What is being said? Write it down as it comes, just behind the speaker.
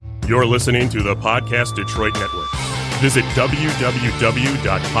You're listening to the Podcast Detroit Network. Visit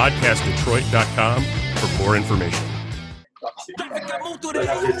www.podcastdetroit.com for more information.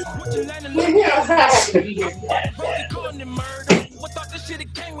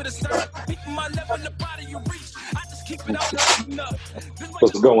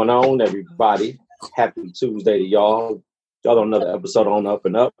 What's going on, everybody? Happy Tuesday to y'all. Y'all on another episode on Up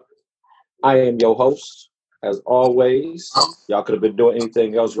and Up. I am your host. As always, y'all could have been doing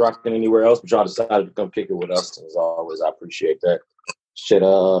anything else, rocking anywhere else, but y'all decided to come kick it with us. As always, I appreciate that. Shit,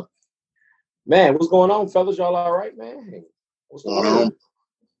 man, what's going on, fellas? Y'all all right, man? Hey, what's going on?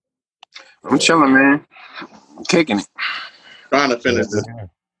 I'm chilling, man. I'm kicking it. Trying to finish this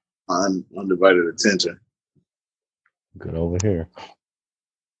undivided attention. Good over here.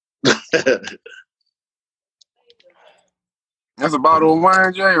 That's a bottle of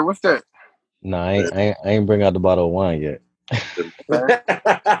wine, Jay, or what's that? No, I ain't bring out the bottle of wine yet. You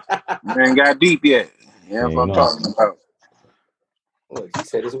ain't got deep yet. Yeah, that's what I'm talking about. Look, he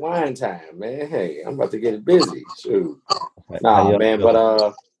said it's wine time, man. Hey, I'm about to get it busy. Shoot. Nah, man, but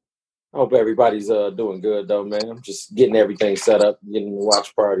I hope everybody's doing good though, man. I'm just getting everything set up, getting the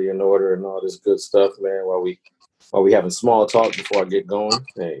watch party in order and all this good stuff, man, while we having small talk before I get going.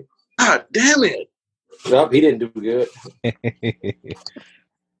 Hey. God damn it. Nope, he didn't do good.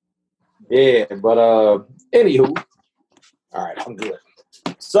 Yeah, but anywho, all right, I'm good.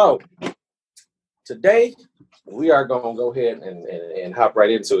 So today we are gonna go ahead and hop right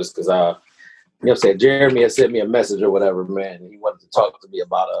into this because you know what I'm saying, Jeremy has sent me a message or whatever, man. He wanted to talk to me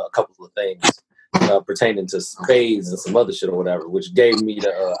about a couple of things pertaining to spades and some other shit or whatever, which gave me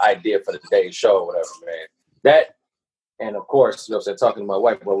the idea for today's show or whatever, man. That, and of course, you know what I'm saying, talking to my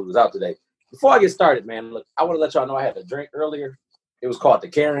wife while we was out today. Before I get started, man, look, I want to let y'all know I had a drink earlier. It was called the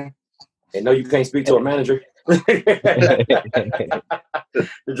Karen. And no, you can't speak to a manager. The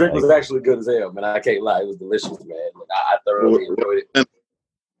drink was actually good as hell, man. I can't lie. It was delicious, man. Look, I thoroughly enjoyed it.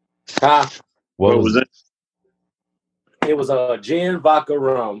 Huh? What was it? It was gin, vodka,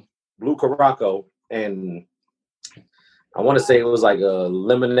 rum, blue Caraco, and I want to say it was like a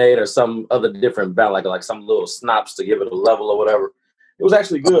lemonade or some other different balance, like some little schnapps to give it a level or whatever. It was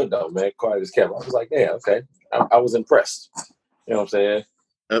actually good, though, man. Quiet as kept. I was like, yeah, okay. I was impressed. You know what I'm saying?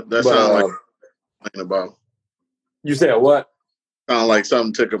 That sounds like complain about. You said what? Sound like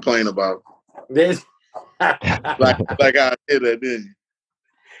something to complain about. This. like I did that, didn't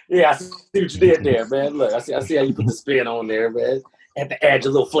you? Yeah, I see what you did there, man. Look, I see how you put the spin on there, man. Had to add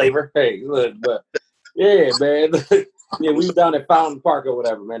your little flavor. Hey, look, but yeah, man. Yeah, we was down at Fountain Park or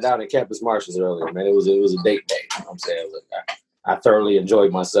whatever, man, down at Campus Martians earlier, man. It was a date day. You know what I'm saying? Look, I thoroughly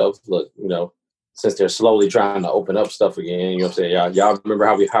enjoyed myself. Look, you know, since they're slowly trying to open up stuff again, you know what I'm saying? Y'all remember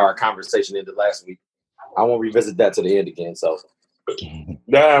how our conversation ended last week? I won't revisit that to the end again. So,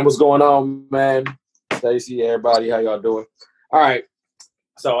 damn, what's going on, man? Stacy, everybody, how y'all doing? All right.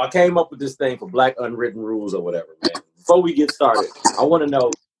 So I came up with this thing for Black Unwritten Rules or whatever, man. Before we get started, I want to know,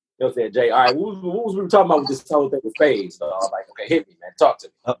 you know what I'm saying, Jay, all right, what was we talking about with this whole thing with spades? So I was like, okay, hit me, man. Talk to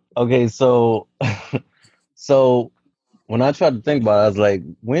me. Okay, so when I tried to think about it, I was like,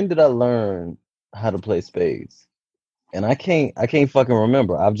 when did I learn how to play spades? And I can't fucking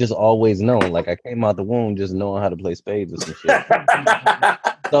remember. I've just always known. Like I came out the womb just knowing how to play spades or some shit.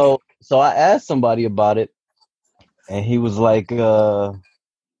 So I asked somebody about it, and he was like, you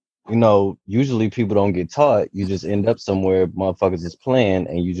know, usually people don't get taught. You just end up somewhere motherfuckers is playing,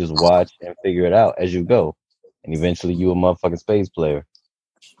 and you just watch and figure it out as you go. And eventually you a motherfucking spades player.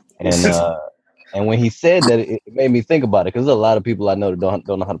 And when he said that, it made me think about it, because there's a lot of people I know that don't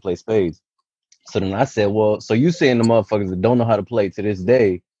know how to play spades. So then I said, well, so you saying the motherfuckers that don't know how to play to this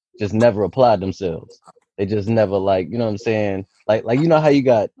day just never applied themselves. They just never, like, you know what I'm saying? Like you know how you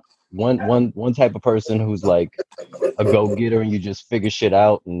got one type of person who's like a go-getter and you just figure shit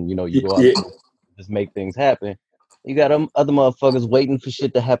out and, you know, you go out and just make things happen. You got other motherfuckers waiting for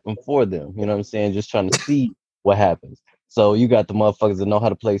shit to happen for them. You know what I'm saying? Just trying to see what happens. So you got the motherfuckers that know how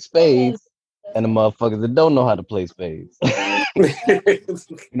to play spades and the motherfuckers that don't know how to play spades. You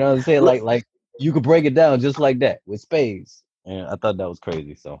know what I'm saying? Like you could break it down just like that with spades. And I thought that was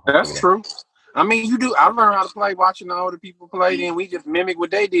crazy. So that's true. I mean, you do. I learned how to play watching the older people play, and we just mimic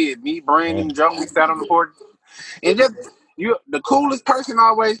what they did. Me, Brandon, Joe, we sat on the court. And just the coolest person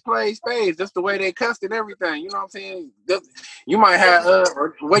always plays spades. Just the way they cussed and everything. You know what I'm saying? You might have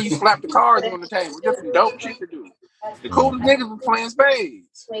or the way you slap the cards on the table. Just some dope shit to do. The coolest niggas was playing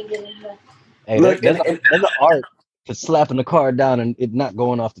spades. Hey, look, there's an art to slapping the card down and it not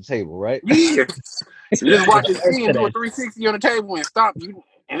going off the table, right? Yeah. You just watch it and do a 360 on the table and stop you,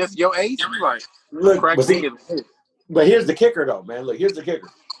 and it's your ace. You like, look, but here's the kicker, though, man. Look, here's the kicker.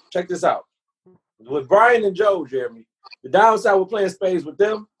 check this out. With Brian and Joe, Jeremy, the downside with playing spades with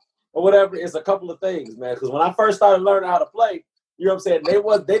them or whatever is a couple of things, man. Because when I first started learning how to play, you know what I'm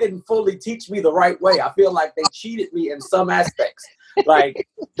saying, they didn't fully teach me the right way. I feel like they cheated me in some aspects. Like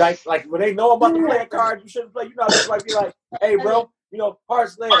when they know I'm about to play a card you shouldn't play, you know, they might be like, hey, bro, you know,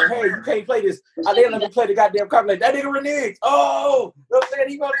 Hearts later, hey, you can't play this. I didn't let me play the goddamn card. Like, that nigga reneged. Oh, you know what I'm saying?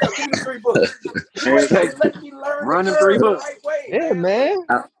 He gonna give me the 3 books. You ain't gonna let me learn Running the 3 the books. right way, Yeah, man.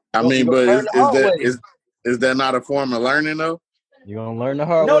 I You mean, gonna but learn the hard way. is that not a form of learning though? You're gonna learn the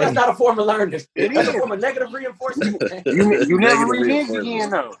hard No, way. that's not a form of learning. It That's a is. form of negative reinforcement. Man. You never Negative renege reinforcement. again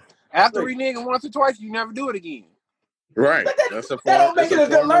though. After Look, reneging once or twice, you never do it again. Right. But That's a that form. don't make That's it a a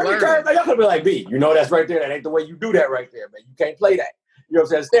good form of learning curve. learning. Man, y'all could be like, B, you know that's right there. That ain't the way you do that right there, man. You can't play that. You know what I'm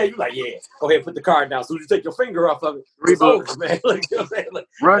saying? Instead, you like, yeah, go ahead and put the card down. As soon as you take your finger off of it, 3 it's books. over, man. Like, you know what I'm saying? Like,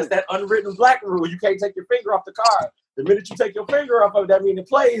 Run. that's that unwritten black rule. You can't take your finger off the card. The minute you take your finger off of it, that means it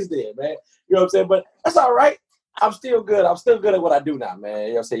plays there, man. You know what I'm saying? But that's all right. I'm still good. I'm still good at what I do now, man. You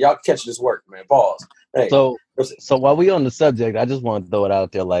know what I'm saying? Y'all catch this work, man. Pause. Hey, So while we on the subject, I just want to throw it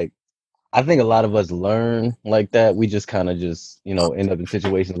out there. Like, I think a lot of us learn like that. We just kind of just, you know, end up in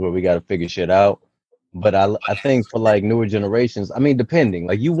situations where we got to figure shit out. But I think for like newer generations, I mean, depending,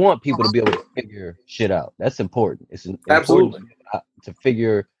 like you want people to be able to figure shit out. That's important. It's important absolutely. to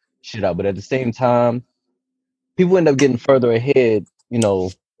figure shit out. But at the same time, people end up getting further ahead, you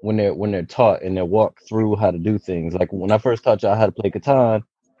know, when they're taught and they're walked through how to do things. Like when I first taught y'all how to play Catan,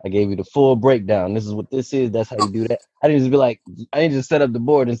 I gave you the full breakdown. This is what this is. That's how you do that. I didn't just be like, I didn't just set up the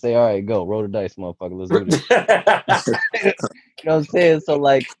board and say, all right, go roll the dice, motherfucker. Let's do this. You know what I'm saying? So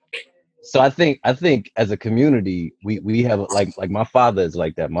like, so I think as a community, we have like my father is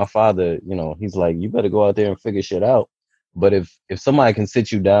like that. My father, you know, he's like, you better go out there and figure shit out. But if somebody can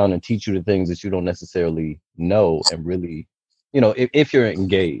sit you down and teach you the things that you don't necessarily know and really, you know, if you're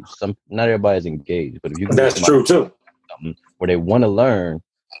engaged, not everybody's engaged, but if you can get That's somebody true too. something where they want to learn,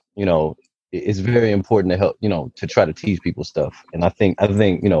 you know, it's very important to help, you know, to try to teach people stuff. And I think,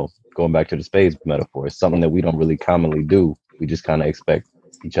 you know, going back to the spades metaphor, it's something that we don't really commonly do. We just kind of expect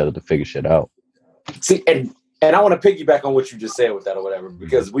each other to figure shit out. See, and I want to piggyback on what you just said with that or whatever,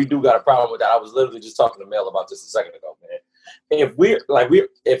 because we do got a problem with that. I was literally just talking to Mel about this a second ago, man.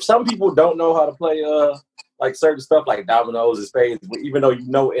 If some people don't know how to play like certain stuff like dominoes and spades, even though you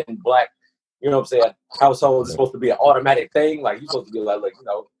know in black, you know what I'm saying, households is supposed to be an automatic thing. Like you're supposed to be like you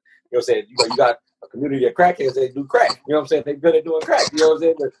know what I'm saying, you got a community of crackheads that do crack. You know what I'm saying? They're good at doing crack. You know what I'm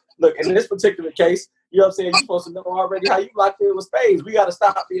saying? But look, in this particular case, you know what I'm saying, you're supposed to know already how you locked in with spades. We got to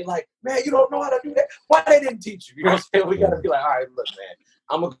stop being like, man, you don't know how to do that. Why they didn't teach you? You know what I'm saying? We got to be like, all right, look, man,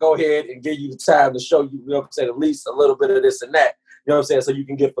 I'm going to go ahead and give you the time to show you, you know what I'm saying, at least a little bit of this and that. You know what I'm saying? So you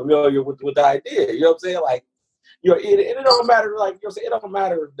can get familiar with the idea. You know what I'm saying? Like, you know, it don't matter, like, you know what I'm saying? It don't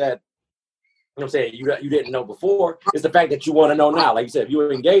matter that, you know what I'm saying, you didn't know before. It's the fact that you want to know now. Like you said, if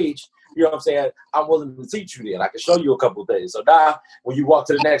you're engaged, you know what I'm saying, I'm willing to teach you then. I can show you a couple of things. So now, when you walk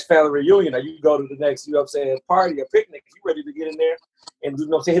to the next family reunion or you go to the next, you know what I'm saying, party or picnic, you ready to get in there and, you know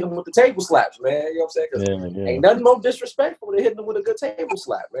what I'm saying, hit them with the table slaps, man. You know what I'm saying? Because ain't nothing more disrespectful than hitting them with a good table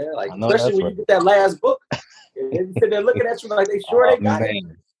slap, man. Like, especially when you get that last book and they sit there looking at you like they sure they got it.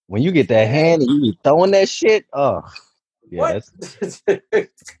 When you get that hand and you be throwing that shit, oh, yeah, that's...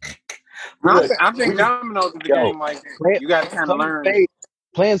 I think dominoes is a game like that. You got to kind of learn.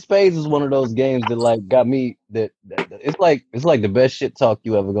 Playing spades is one of those games that like got me that it's like the best shit talk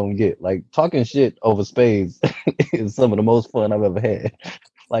you ever gonna get. Like talking shit over spades is some of the most fun I've ever had.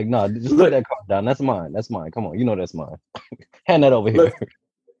 Like, no, just put that card down. That's mine. Come on, you know that's mine. Hand that over here.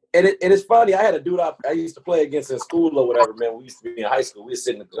 And it's funny. I had a dude I used to play against in school or whatever, man. We used to be in high school. We used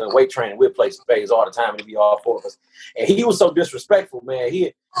to sit in the weight training. We'd play spades all the time, and it'd be all 4 of us. And he was so disrespectful, man.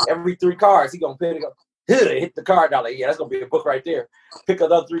 He every 3 cards, he gonna pick it up, hit the card down. Like, yeah, that's gonna be a book right there. Pick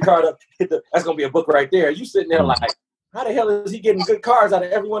another 3 card up, that's gonna be a book right there. You sitting there like, how the hell is he getting good cards out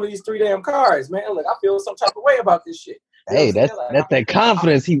of every one of these 3 damn cards, man? Look, I feel some type of way about this shit. You hey, that's that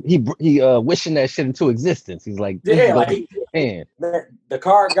confidence. He wishing that shit into existence. He's like, yeah, like the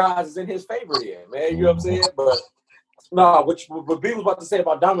card gods is in his favor there, man. You know what I'm saying? But no, what B was about to say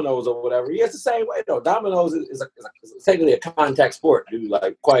about dominoes or whatever, it's the same way though. Dominoes is technically a contact sport, dude.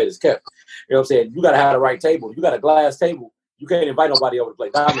 Like quiet as kept. You know what I'm saying? You gotta have the right table. You got a glass table. You can't invite nobody over to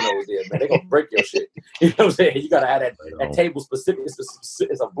play dominoes there, man. They're gonna break your shit. You know what I'm saying? You gotta have that table specific.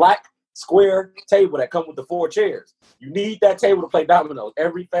 It's a black square table that come with the 4 chairs. You need that table to play dominoes.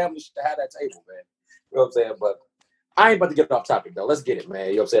 Every family should have that table, man. You know what I'm saying? But I ain't about to get off topic though. Let's get it, man.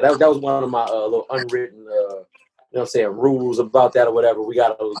 You know what I'm saying? That was one of my little unwritten, you know what I'm saying, rules about that or whatever. We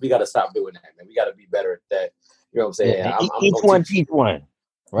gotta stop doing that, man. We gotta be better at that. You know what I'm saying? Yeah, each one.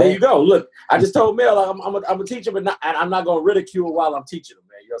 Right? There you go. Look, I just told Mel I'm a teacher, but I'm not going to ridicule while I'm teaching him,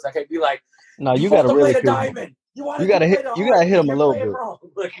 man. You know, so I can't be like, No, you supposed gotta to play the ridicule him. diamond. You want You to gotta play hit. the You gotta hit him a you're little playing bit. wrong.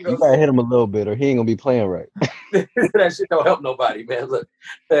 Look, You gotta hit him a little bit, or he ain't gonna be playing right. That shit don't help nobody, man. Look,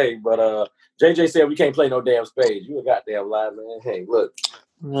 hey, but JJ said we can't play no damn spades. You a goddamn lie, man. Hey, look.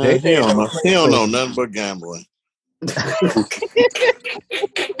 Man, he don't know nothing but gambling.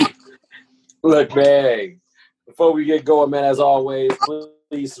 Look, man. Before we get going, man, as always,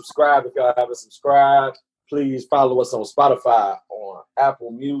 please subscribe if y'all haven't subscribed. Please follow us on Spotify, on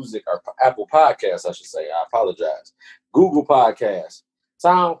Apple Music, or Apple Podcasts, I should say. I apologize. Google Podcasts,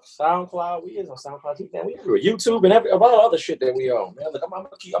 SoundCloud. We is on SoundCloud too, man. We everywhere. YouTube and all other shit that we own, man. Look, I'm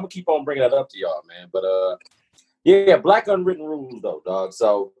gonna keep on bringing that up to y'all, man. But yeah, Black Unwritten Rules though, dog.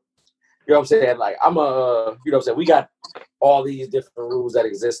 So you know what I'm saying? Like you know what I'm saying? We got all these different rules that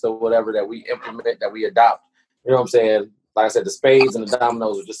exist or whatever that we implement, that we adopt. You know what I'm saying? Like I said, the spades and the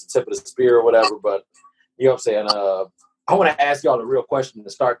dominoes are just the tip of the spear or whatever. But you know what I'm saying? I want to ask y'all a real question to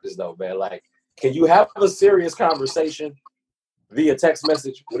start this though, man. Like, can you have a serious conversation via text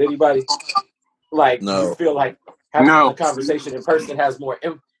message with anybody? Like, No. you feel like having a conversation in person has more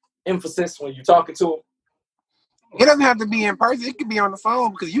emphasis when you're talking to them? It doesn't have to be in person. It could be on the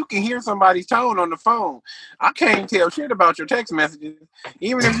phone because you can hear somebody's tone on the phone. I can't tell shit about your text messages.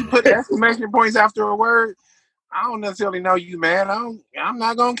 Even if you put exclamation points after a word, I don't necessarily know you, man. I'm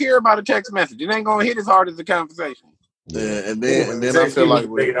not going to care about a text message. It ain't going to hit as hard as the conversation. Yeah, and then I feel like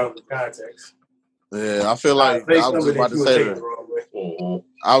with context. Yeah, I feel like I was just about to say that.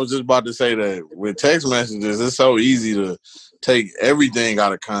 I was just about to say that with text messages, it's so easy to take everything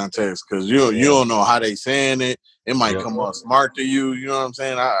out of context because you don't know how they saying it. It might come off smart to you. You know what I'm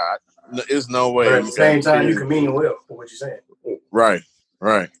saying? It's no way. But at the same time, you can mean well for what you're saying. Right.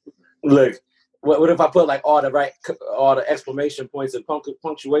 Look, what if I put like all the exclamation points and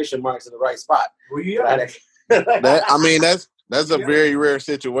punctuation marks in the right spot? Well, That's a very rare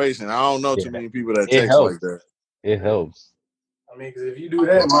situation. I don't know too many people that text helps. like that. It helps. I mean, because if you do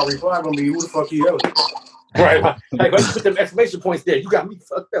that, my reply gonna be, "Who the fuck you yelling?" Right? Like, why you put them exclamation points there? You got me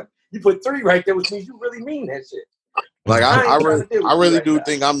fucked up. You put 3 right there, which means you really mean that shit. Like I really do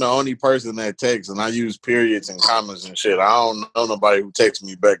think I'm the only person that texts, and I use periods and commas and shit. I don't know nobody who texts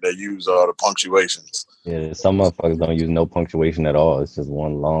me back that use all the punctuations. Yeah, some motherfuckers don't use no punctuation at all. It's just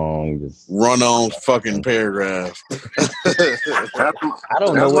one long, just run-on fucking paragraph. I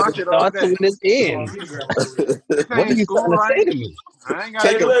don't know what to start to when it's in. What are you trying to say to me? I ain't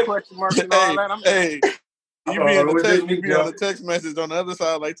got no question marks and all that. You be on the text message on the other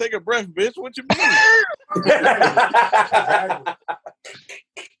side, like, take a breath, bitch. What you mean?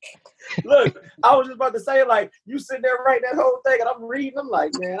 Look, I was just about to say, like, you sitting there writing that whole thing, and I'm reading. I'm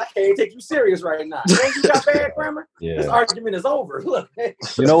like, man, I can't take you serious right now. You got bad grammar? Yeah. This argument is over. Look,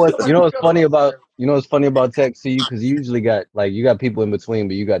 you know what's funny about text to you, because you usually got people in between,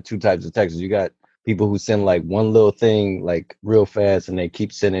 but you got 2 types of texts. You got people who send like one little thing like real fast, and they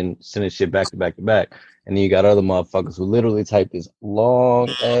keep sending shit back to back to back. And then you got other motherfuckers who literally type this long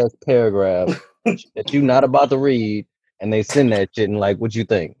ass paragraph that you're not about to read, and they send that shit and like, what you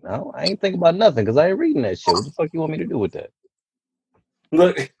think? No, I ain't thinking about nothing because I ain't reading that shit. What the fuck you want me to do with that?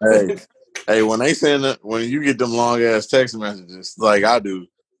 Look, hey, when you get them long ass text messages like I do,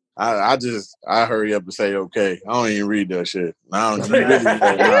 I hurry up and say okay. I don't even read that shit. Yeah,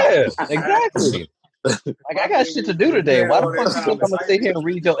 exactly. Like, I got shit to do today. Why the fuck you think I'm gonna sit here and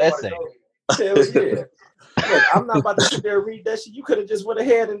read your essay? Hell yeah. Look, I'm not about to sit there and read that shit. You could have just went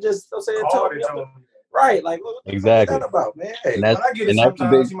ahead and just told me. Right, like, what the fuck is that about, man? Hey, when I get it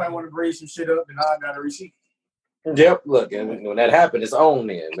sometimes, you might want to grade some shit up, and I got a receipt. Yep, look, and when that happened, it's on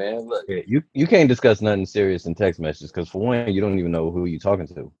then, man. Look, you can't discuss nothing serious in text messages because, for one, you don't even know who you're talking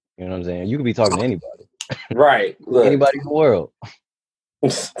to. You know what I'm saying? You could be talking to anybody. Right. Look. Anybody in the world.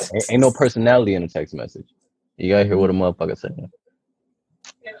 Ain't no personality in a text message. You gotta hear what a motherfucker saying.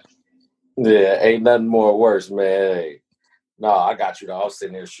 Yeah, ain't nothing more worse, man. Hey, no, I got you, though. I was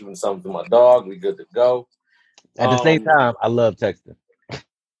sitting there shooting something for my dog. We good to go. At the same time, I love texting.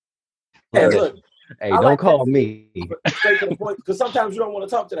 And look, hey, don't call me. Straight to the point, because sometimes you don't want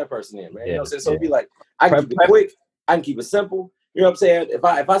to talk to that person in, man. Yeah, you know what I'm saying? So it'd be like, I can keep it quick. I can keep it simple. You know what I'm saying? If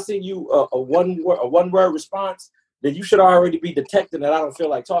I send you a one word response, then you should already be detecting that I don't feel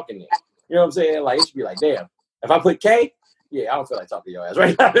like talking to you. You know what I'm saying? Like, it should be like, damn. If I put K, yeah, I don't feel like talking to your ass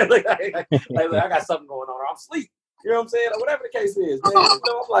right now. like, I got something going on, or I'm asleep. You know what I'm saying? Or whatever the case is, man. You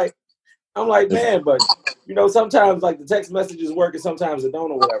know, I'm like, man, but you know, sometimes like the text messages work and sometimes it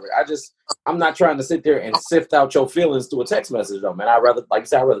don't or whatever. I'm not trying to sit there and sift out your feelings through a text message though, man. I'd rather, like you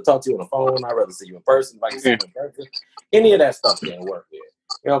said, I'd rather talk to you on the phone. I'd rather see you in person. If I can see you in person, any of that stuff can work there.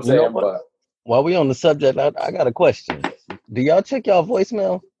 You know what I'm You know saying? what? But While we on the subject, I got a question. Do y'all check y'all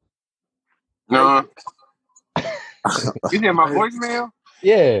voicemail? No. You hear my voicemail?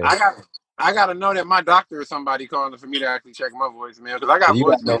 Yeah. I gotta know that my doctor or somebody calling for me to actually check my voicemail because I So got you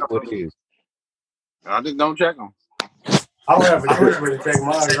gotta know voicemail. who it is. I just don't check them. I don't have a choice but to check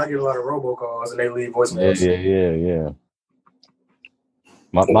mine because I get a lot of robocalls and they leave voicemails. Yeah.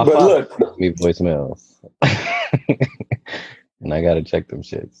 My but father look, sends me voicemails. And I gotta check them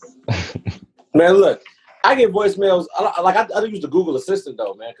shits. man, look. I get voicemails. I use the Google Assistant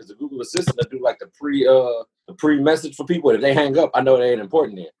though, man, because the Google Assistant will do like the pre message for people. If they hang up, I know they ain't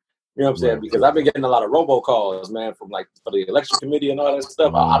important then. You know what I'm saying? Right. Because I've been getting a lot of robocalls, man, from like for the election committee and all that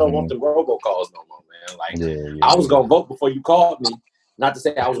stuff. I don't want them robocalls no more, man. Like I was gonna vote before you called me. Not to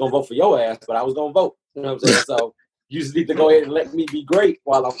say I was gonna vote for your ass, but I was gonna vote. You know what I'm saying? So you just need to go ahead and let me be great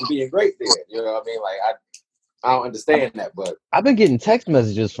while I'm being great there. You know what I mean? Like I don't understand that, but I've been getting text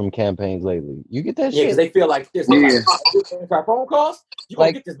messages from campaigns lately. You get that yeah, shit? because they feel like this. They're like phone calls. You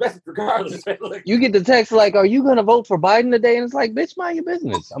gonna get this message regardless. Like, you get the text like, "Are you gonna vote for Biden today?" And it's like, "Bitch, mind your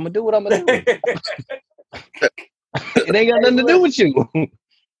business. I'm gonna do what I'm gonna do. It ain't got nothing to do with you."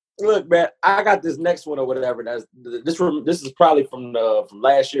 Look, man, I got this next one or whatever. This is probably from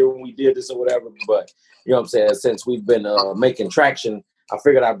last year when we did this or whatever. But you know what I'm saying? Since we've been making traction, I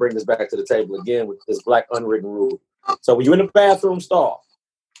figured I'd bring this back to the table again with this black unwritten rule. So when you're in the bathroom stall,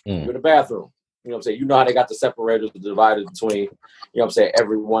 you're in the bathroom. You know what I'm saying? You know how they got the separators divided between, you know what I'm saying,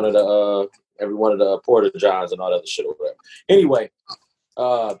 every one of the porta johns and all that other shit or whatever. Anyway,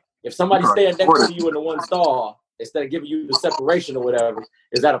 if somebody's standing next to you in the one stall, instead of giving you the separation or whatever,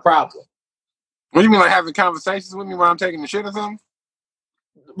 is that a problem? What do you mean, like having conversations with me while I'm taking the shit or something?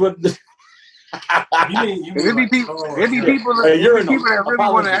 But It'd be people that really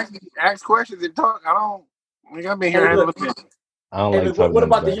want to ask questions and talk. I've been here handling it. I don't like talking. What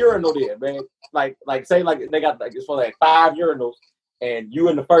about the urinal then, man? Like say like they got like it's for like 5 urinals, and you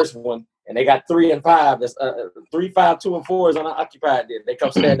in the first one, and they got 3 and 5. That's 3, 5, 2, and 4 is unoccupied. Then they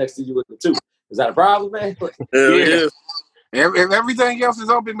come stand next to you with the 2. Is that a problem, man? Yeah. If everything else is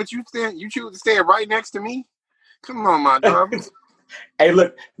open, but you choose to stand right next to me, come on, my dog. Hey,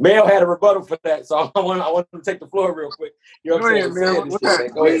 look, Mel had a rebuttal for that, so I want to take the floor real quick. You know what I'm saying?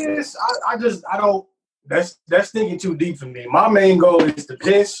 Go ahead. I don't. That's thinking too deep for me. My main goal is to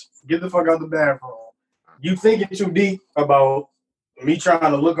piss, get the fuck out the bathroom. You thinking too deep about me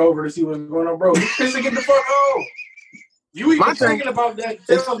trying to look over to see what's going on, bro? You piss and get the fuck home. You even thinking about that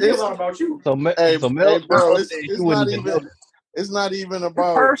tells me a lot about you. So Mel, bro, it's not even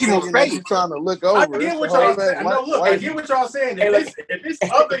about personal space. You trying to look over. I get what y'all saying. I get what y'all saying. If this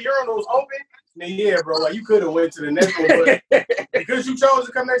other urinal's open, then yeah, bro, like you could have went to the next one, but because you chose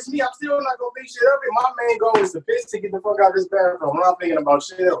to come next to me, I'm still not gonna pick shit up. And my main goal is to piss to get the fuck out of this bathroom. I'm not thinking about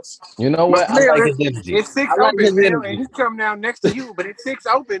shit else. You know what? I like his energy. It's 6 open, and he come down next to you, but it's 6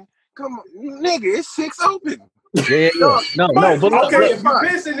 open. Come on, nigga, it's 6 open. Yeah. No, but look, okay, if you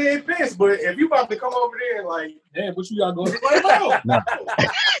pissing, then piss. But if you about to come over there and like, damn, what you got going? Like, no.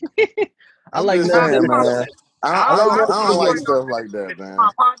 I like saying, man. I don't like stuff like that, man. My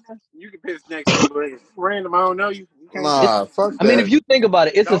partner, you can piss next to me, but random, I don't know you. Nah, fuck that. I mean, if you think about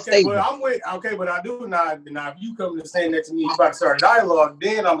it, it's a statement. But I do not. Now, if you come to stand next to me, you about to start a dialogue,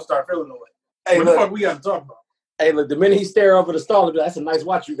 then I'm gonna start feeling the way. Hey, what the fuck we got to talk about? Hey, look, the minute he stare over the stall, that's a nice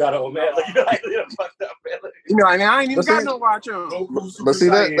watch you got on, man. Like, you're fucked up, man. You know, I ain't even got no watch on. But see,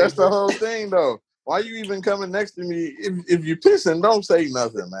 that's the whole thing, though. Why you even coming next to me? If you pissing, don't say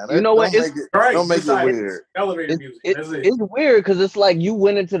nothing, man. You know what? Don't make it weird. Elevator music. It's weird because it's like you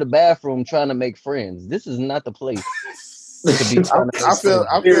went into the bathroom trying to make friends. This is not the place to be trying to make friends.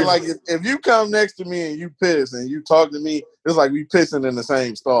 I feel like if you come next to me and you piss and you talk to me, it's like we pissing in the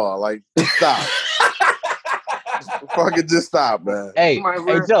same stall. Like, stop. Fucking just stop, man. Hey,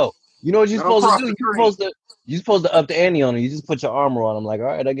 Joe. You know what you're supposed to do? You're supposed to up the ante on him. You just put your armor on him. Like, all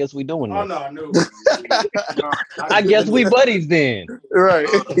right, I guess we doing this. Oh no. I guess we buddies then. Right.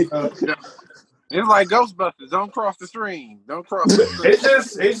 It's like Ghostbusters. Don't cross the stream. Don't cross.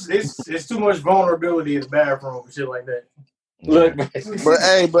 It's too much vulnerability in the bathroom and shit like that. Look,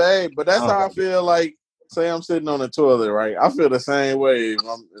 but that's how I feel. Like, say I'm sitting on the toilet, right? I feel the same way if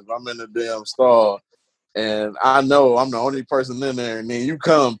I'm in the damn stall, and I know I'm the only person in there, and then you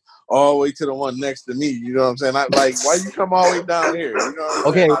come all the way to the one next to me. You know what I'm saying? Why you come all the way down here? You know what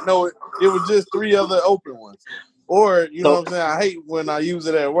I'm saying? I know it was just 3 other open ones. Or, you know what I'm saying? I hate when I use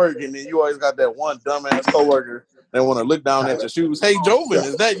it at work, and then you always got that one dumbass coworker that want to look down at your shoes. Hey, Joven,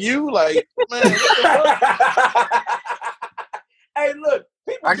 is that you? Like, man, what the fuck? Hey, look,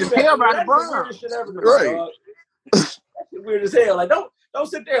 I can tell by the burn. Right. That's weird as hell. Like, Don't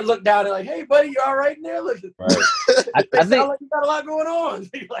sit there and look down and like, hey, buddy, you all right in there? Look, Right. I sound think like you got a lot going on.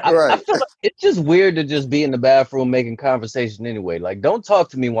 Like, I feel like it's just weird to just be in the bathroom making conversation anyway. Like, don't talk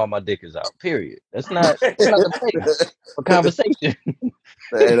to me while my dick is out. Period. That's not the place for conversation.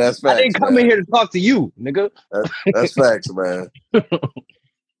 Hey, that's facts. I didn't come in here to talk to you, nigga. That's facts, man.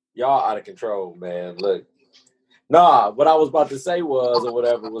 Y'all out of control, man. Look, nah. What I was about to say was,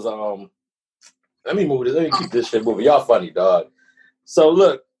 let me move this. Let me keep this shit moving. Y'all funny, dog. So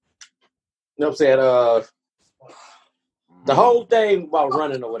look, you know what I'm saying? The whole thing about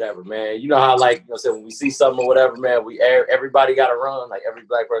running or whatever, man. You know how, like, when we see something or whatever, man, everybody got to run. Like, every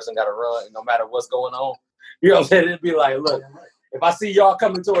black person got to run, and no matter what's going on. You know what I'm saying? It'd be like, look, if I see y'all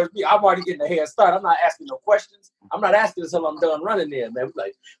coming towards me, I'm already getting a head start. I'm not asking no questions. I'm not asking until I'm done running there, man.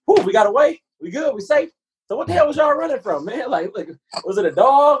 Like, whoo, we got away. We good. We safe. So what the hell was y'all running from, man? Like, was it a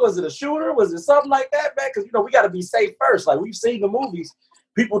dog? Was it a shooter? Was it something like that, man? Because, we got to be safe first. Like, we've seen the movies.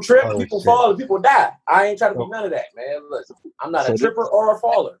 People trip, people fall, and people die. I ain't trying to be none of that, man. Look, I'm not a tripper or a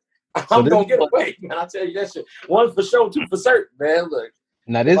faller. I'm going to get away, man. I tell you that shit. One for sure, two for certain, man. Look.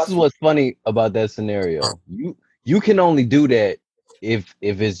 Now, this is what's funny about that scenario. You can only do that if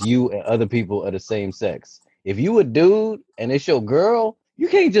it's you and other people of the same sex. If you a dude and it's your girl, you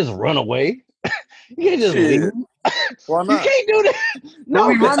can't just run away. You can't just leave. Why not? You can't do that. No,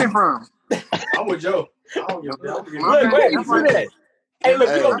 we running from. I'm with Joe. Look, wait. Hey, look,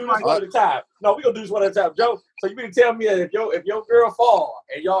 we're going to do this one at a time. No, we're going to do this one at a time. Joe, so you mean to tell me that if your girl fall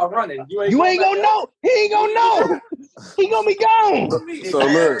and y'all running, you ain't gonna know. He ain't gonna know. He gonna be gone. So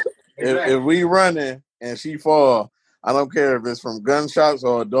look, if we running and she fall, I don't care if it's from gunshots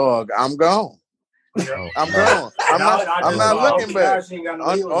or a dog, I'm gone. I'm gone. I'm not looking back.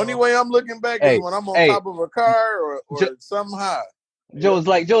 Only way I'm looking back is when I'm on top of a car or something high. Joe's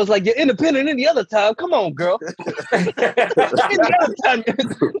like, you're independent any other time. Come on, girl. Any other time.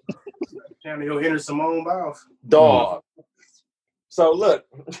 Trying to go enter Simone Biles. Dog. So look.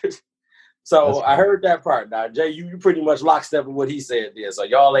 So I heard that part. Now, Jay, you pretty much lockstep with what he said there. So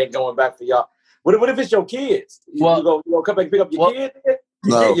y'all ain't going back for y'all. What if it's your kids? You go come back and pick up your kid?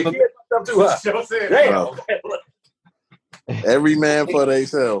 No. Your kid up to her. Damn. No. Every man for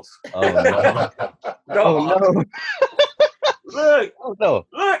themselves. Oh no. Look. Oh no.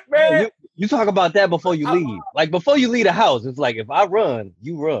 Look, man. You talk about that before you leave. Like before you leave the house, it's like if I run,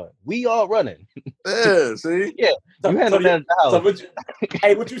 you run. We all running. Yeah, see? Yeah. You handle that at the house.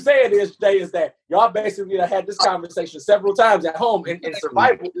 What you saying is, Jay, is that y'all basically had this conversation several times at home in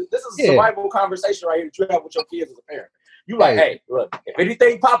survival. This is a survival conversation right here that you have with your kids as a parent. You like, hey, look, if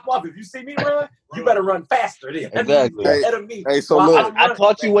anything pop up, if you see me run, you better run faster then. Exactly. Ahead of me. Hey, so look, I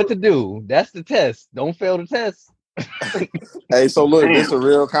taught you what to do. That's the test. Don't fail the test. Hey, so look, this is a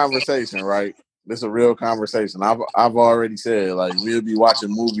real conversation, right? This is a real conversation. I've already said, like, we'll be watching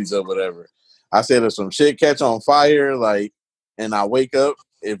movies or whatever. I said if some shit catch on fire, like, and I wake up,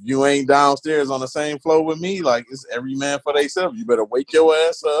 if you ain't downstairs on the same floor with me, like, it's every man for themselves. You better wake your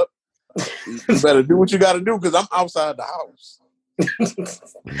ass up. You better do what you got to do because I'm outside the house.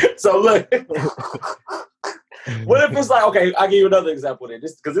 So look, what if it's like, okay, I'll give you another example there.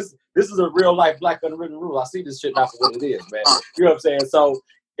 This is a real life black unwritten rule. I see this shit not for what it is, man. You know what I'm saying? So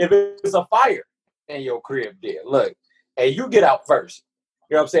if it's a fire in your crib there, look, and you get out first.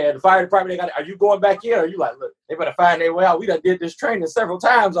 You know what I'm saying? The fire department, are you going back in? Or are you like, look, they better find their way out. We done did this training several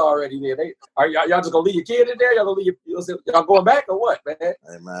times already there. Y'all just gonna leave your kid in there? Y'all gonna leave y'all going back or what, man? Hey,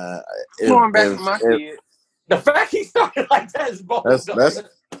 man. Going back to my kid. The fact he started like that is bold.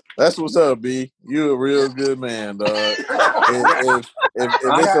 That's what's up, B. You a real good man, dog. if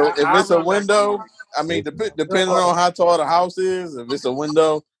it's a window, I mean, depending on how tall the house is, if it's a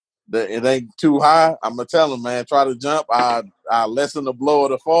window that it ain't too high, I'm gonna tell him, man, try to jump. I lessen the blow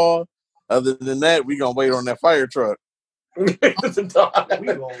of the fall. Other than that, we gonna wait on that fire truck. So look,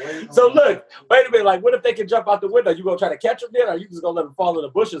 wait a minute. Like, what if they can jump out the window? You gonna try to catch them then, or you just gonna let them fall in the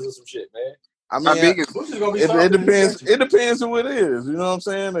bushes or some shit, man? I mean, it depends. It depends who it is. You know what I'm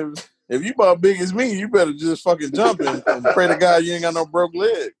saying? If you about big as me, you better just fucking jump and pray to God you ain't got no broke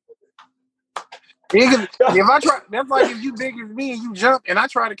leg. If I try, that's like if you big as me and you jump and I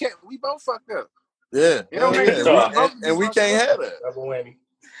try to catch, we both fucked up. Yeah, it don't make sense. And we can't have that.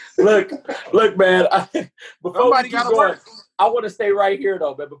 Look, man. Before we keep going, I want to stay right here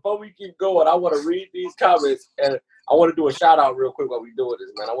though, man. Before we keep going, I want to read these comments and I want to do a shout out real quick while we doing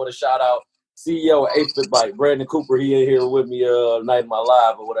this, man. I want to shout out CEO of 8 Foot Bike, Brandon Cooper. He in here with me night of my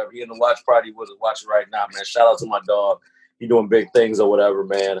live or whatever. He in the watch party with us watching right now, man. Shout out to my dog. He doing big things or whatever,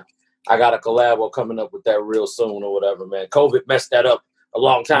 man. I got a collab coming up with that real soon or whatever, man. COVID messed that up a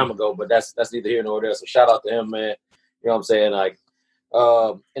long time ago, but that's neither here nor there. So shout out to him, man. You know what I'm saying? Like,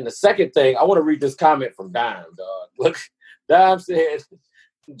 And the second thing, I want to read this comment from Dime, dog. Look, Dime said,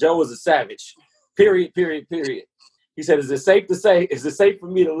 Joe was a savage. Period. He said, is it safe for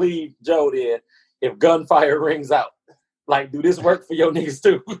me to leave Joe then if gunfire rings out? Like, do this work for your niggas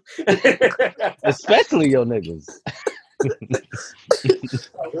too? Especially your niggas.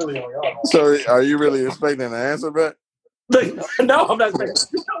 So, are you really expecting an answer back? No, I'm not expecting.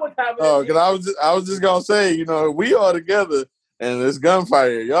 You know what time it is. Oh, because I was just gonna say, you know, we all together and it's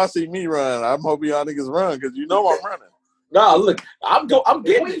gunfire. Y'all see me run. I'm hoping y'all niggas run because you know I'm running. No, look, I'm getting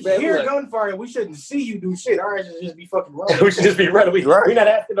If it, we man. hear Look. gunfire, we shouldn't see you do shit. Our asses just be fucking running. We should just be running. We not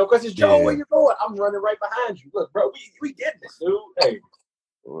asking no questions. Joe, Yeah. where you going? I'm running right behind you. Look, bro, we getting this, dude. Hey.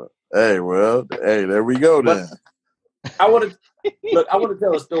 Hey, there we go then. I want to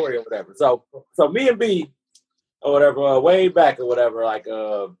tell a story or whatever. So me and B or whatever, way back or whatever, like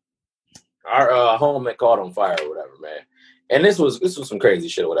our home had caught on fire or whatever, man. And this was some crazy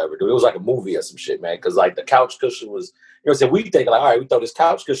shit or whatever, dude. It was like a movie or some shit, man. Because like the couch cushion was, you know what I'm saying? We think like, all right, we throw this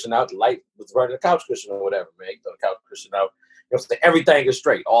couch cushion out. The light was burning the couch cushion or whatever, man. You throw the couch cushion out. You know what I'm saying? Everything is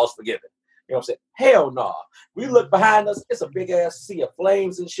straight. All's forgiven. You know what I'm saying? Hell no. We look behind us. It's a big ass sea of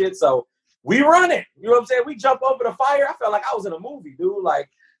flames and shit. So we running. You know what I'm saying? We jump over the fire. I felt like I was in a movie, dude. Like,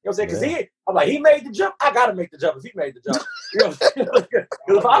 you know what I'm saying? Because I'm like, he made the jump. I got to make the jump if he made the jump. You know what I'm saying? Because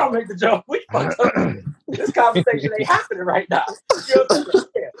if I don't make the jump, we fucked up. This conversation ain't happening right now. You know what I'm saying?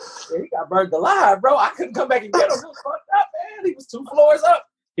 Yeah, he got burned alive, bro. I couldn't come back and get him. He was fucked up, man. He was 2 floors up.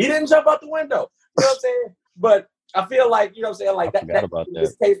 He didn't jump out the window. You know what I'm saying? But I feel like, you know what I'm saying? Like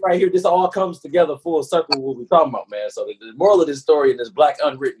this case right here, this all comes together full circle what we're talking about, man. So the moral of this story in this black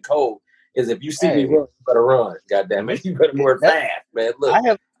unwritten code is if you see me run, you better run. God damn it. You better run fast, man.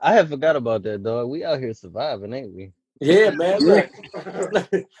 Look. I have forgot about that, dog. We out here surviving, ain't we? Yeah, man. Look,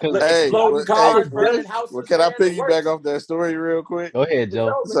 exploding cars, burning houses. Well, can I piggyback off that story real quick? Go ahead,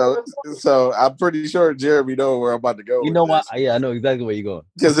 Joe. So I'm pretty sure Jeremy knows where I'm about to go. You know what? Yeah, I know exactly where you're going.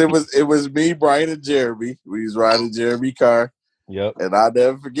 Because it was me, Brian, and Jeremy. We was riding Jeremy's car. Yep. And I'll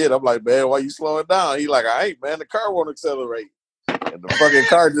never forget. I'm like, man, why you slowing down? He like, I ain't, man. The car won't accelerate. And the fucking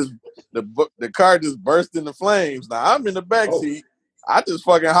car the car just burst into flames. Now I'm in the back seat. I just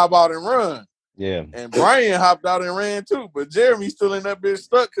fucking hop out and run. Yeah. And Brian hopped out and ran too, but Jeremy's still in that bitch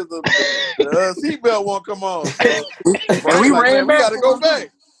stuck because the seatbelt won't come on. So and we like, ran man, back. We gotta go back.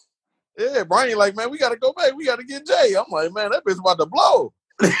 Yeah, Brian like, man, we gotta go back. We gotta get Jay. I'm like, man, that bitch about to blow.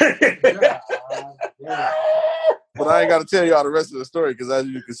 But I ain't gotta tell y'all the rest of the story because as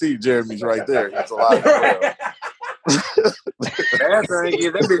you can see, Jeremy's right there. It's a lot of That thing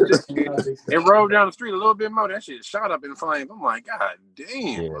is, that bitch just it rolled down the street a little bit more. That shit shot up in flames. I'm like, God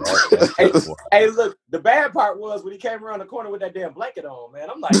damn. Yeah, hey, look, the bad part was when he came around the corner with that damn blanket on, man.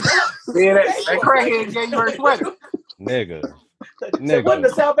 I'm like, yeah, that crackhead gave you her sweater. Nigga. So wasn't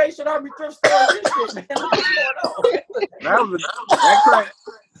the Salvation Army thrift store and shit, man? What's going on? That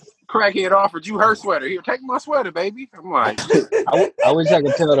crackhead offered you her sweater. Here, take my sweater, baby. I'm like, I wish I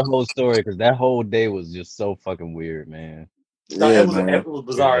could tell the whole story because that whole day was just so fucking weird, man. No, it was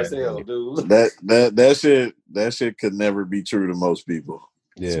bizarre as hell, dude. That shit could never be true to most people.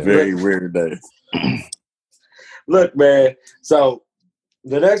 Yeah. It's a very weird day. Look, man. So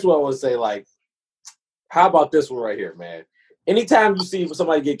the next one was say, like, how about this one right here, man? Anytime you see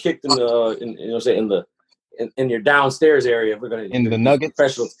somebody get kicked in your downstairs area, we're gonna in the Nuggets.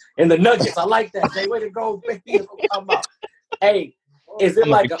 Professionals in the Nuggets. I like that. Say, way to go, baby. Hey, is it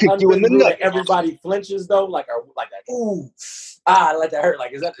like an unwritten rule that everybody flinches though? Like ooh, I let that hurt.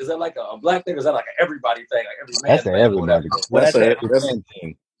 Like, is that like a black thing? Or is that like an everybody thing? Like every man. That's an everybody. That's an every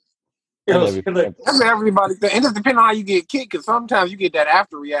thing. That's everybody thing. It just depends on how you get kicked, because sometimes you get that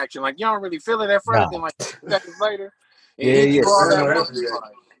after reaction. Like, you don't really feel it at first, and like 2 seconds later, yeah.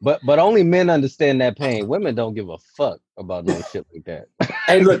 But only men understand that pain. Women don't give a fuck about no shit like that.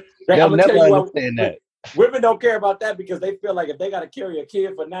 Hey, look, they'll never understand that. Women don't care about that because they feel like if they got to carry a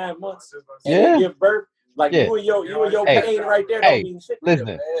kid for 9 months and give birth, like you and your pain right there don't mean shit.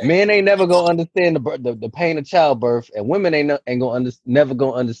 Listen, men ain't never gonna understand the pain of childbirth, and women ain't never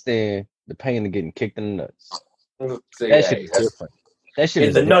gonna understand the pain of getting kicked in the nuts. That shit is different. That shit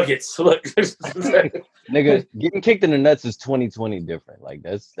is the Nuggets. Look, nigga, getting kicked in the nuts is 2020 different. Like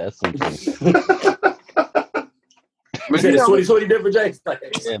that's some 2020. But it's 2020 different, James.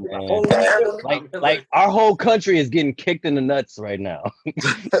 Yeah, man. Like our whole country is getting kicked in the nuts right now.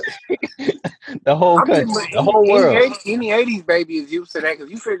 The whole country, the whole world. Any 80s baby is used to that,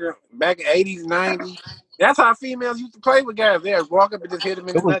 because you figure back in 80s, 90s, that's how females used to play with guys. They'd walk up and just hit them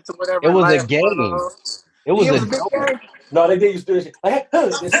in the nuts or whatever. It was a game. It was a big game. No, they did used to do this shit. Like,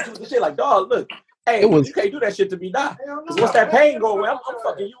 this shit like, dog, look. Hey, you can't do that shit to me now. Because once that pain go away, I'm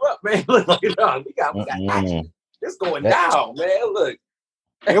fucking you up, man. Look, like, no, we got action. It's going down, man. Look.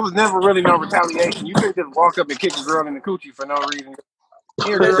 It was never really no retaliation. You couldn't just walk up and kick a girl in the coochie for no reason.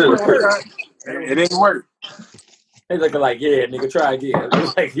 It didn't work. They looking like, yeah, nigga, try again.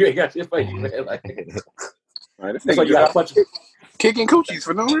 Like, you ain't got shit for you, man. Like, that's why you gotta punch kicking coochies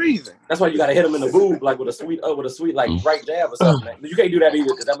for no reason. That's why you gotta hit them in the boob, like with a sweet like right jab or something. Man. You can't do that either,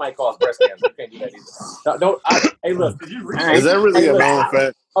 because that might cause breast cancer. You can't do that either. Hey, look, is that really a known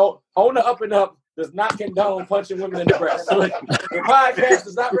fact? Oh, on the up and up does not condone punching women in the breast. So, like, the podcast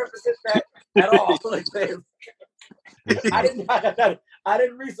does not represent that at all. Like, I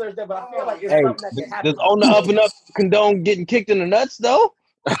didn't research that, but I feel like it's something that can happen. Does on the up and up condone getting kicked in the nuts though?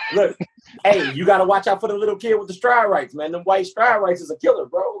 Look, hey, you gotta watch out for the little kid with the stride rights, man. Them white stride rights is a killer,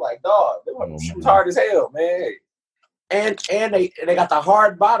 bro. Like, dog, they want to shoot hard as hell, man. And they got the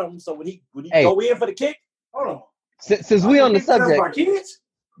hard bottom, so when he go in for the kick, hold on. Since we on the subject, by kids?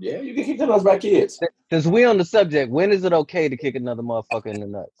 Yeah, you get kicked in the nuts by kids. Since we on the subject, when is it okay to kick another motherfucker in the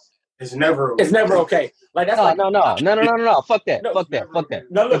nuts? It's never okay. Like that's no. Fuck that. Fuck that.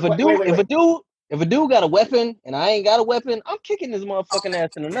 No, look, if a dude got a weapon and I ain't got a weapon, I'm kicking his motherfucking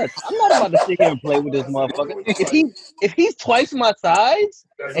ass in the nuts. I'm not about to sit here and play with this motherfucker. If he's twice my size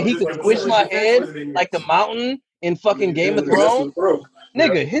and he can squish my head like the mountain in fucking Game of Thrones,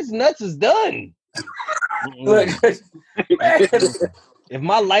 nigga, his nuts is done. Look, if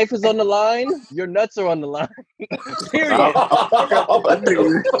my life is on the line, your nuts are on the line. Period. I was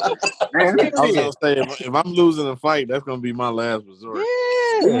gonna say, if I'm losing a fight, that's gonna be my last resort.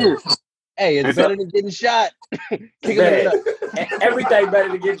 Yeah. Hey, it's better than getting shot. Everything better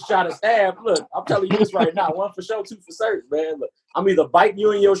than getting shot or stabbed. Look, I'm telling you this right now. One for sure, two for certain, man. Look, I'm either biting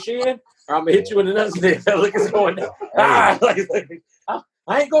you in your shin or I'm gonna hit you in the nuts. Look, it's going down. I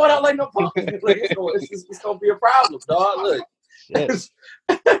ain't going out like no punk. Like, it's gonna be a problem, dog. Look.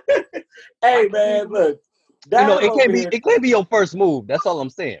 Hey man, look. It can't be your first move. That's all I'm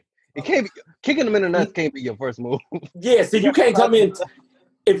saying. It can't be kicking them in the nuts. Can't be your first move. Yeah, see, you can't come in.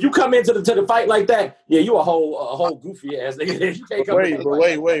 If you come into the fight like that, yeah, you a whole goofy ass nigga. You can't come wait.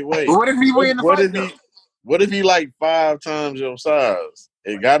 What if he win the fight? What if he like 5 times your size?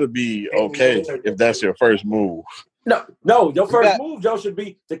 It got to be okay if that's your first move. No, your first move, Joe, should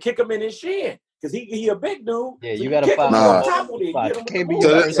be to kick him in his shin. Because he a big dude. Yeah, so you got to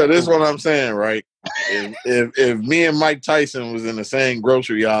So this is what I'm saying, right? If me and Mike Tyson was in the same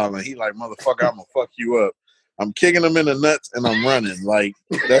grocery aisle and he like, motherfucker, I'm going to fuck you up. I'm kicking him in the nuts and I'm running. Like,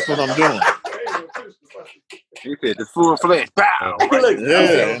 that's what I'm doing. He said the full flesh. Bow.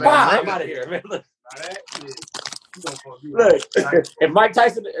 Yeah. I'm out of here, man. Look, if Mike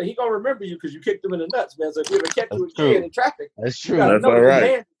Tyson, he gonna remember you because you kicked him in the nuts, man. So if you ever catch you again in trappic, that's true. That's all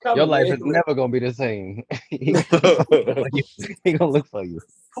right. Your life is never gonna be the same. He gonna look for you.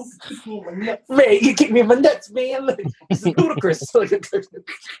 Man, you kicked me in my nuts, man. Look, this is ludicrous.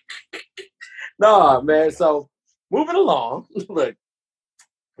 Nah, man. So moving along. Look,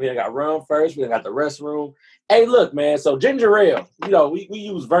 we got run first. We got the restroom. Hey, look, man. So ginger ale. You know, we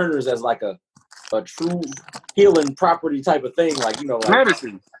use Vernors as like a true healing property type of thing, like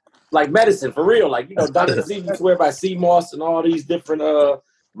medicine for real. Like, you know, Dr. Z swear by sea moss and all these different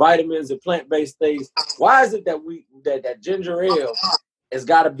vitamins and plant-based things. Why is it that that ginger ale has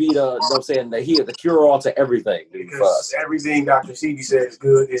got to be the cure-all to everything? Because everything Dr. CB says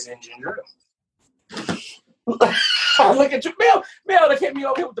good is in ginger ale. Look at you, Mel. They came me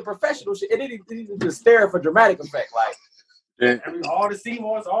over here with the professional shit, and then he just stare for dramatic effect, like. All the sea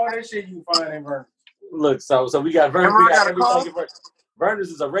moss, all that shit you can find in Vernors. Look, so we got Vernors. We got everything in Vernors. Vernors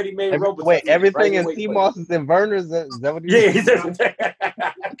is a ready-made robot. Wait, everything in sea moss is in Vernors? Is that what he said?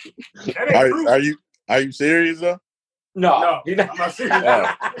 Are you serious though? No, I'm not serious.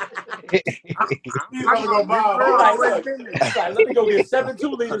 He's gonna go buy. Let me go get 7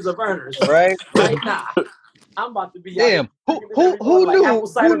 2-liters of Vernors right now. I'm about to be. Damn. Who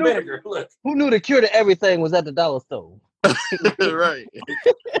knew the cure to everything was at the dollar store? Right.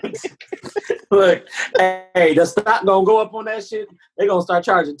 Look, hey, the stock gonna go up on that shit. They gonna start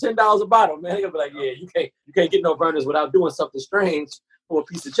charging $10 a bottle, man. They gonna be like, yeah, you can't get no Vernors without doing something strange for a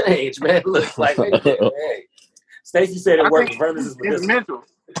piece of change, man. Look, like, hey. Stacy said it works. Vernors is mental.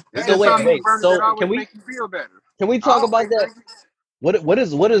 So wait. So can we make you feel better? Can we talk about that? What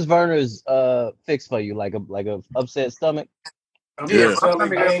is Vernors fix for you? Like a upset stomach? Yeah.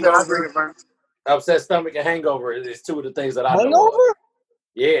 Upset stomach and hangover is 2 of the things that I know. Hangover?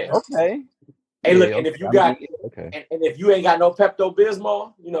 Yeah. Okay. Hey, look, and if you got, okay, and if you ain't got no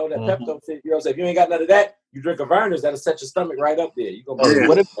Pepto-Bismol, you know that Mhm. Pepto, you know what I'm saying? If you ain't got none of that, you drink a Verner's, that'll set your stomach right up there. You gonna Hey, be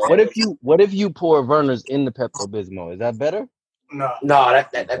what if you pour Verner's in the Pepto Bismol? Is that better? No. No,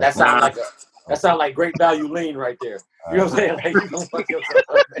 that sound Nah. like that sound like Great Value lean right there. You know what I'm saying? Like you gonna fuck yourself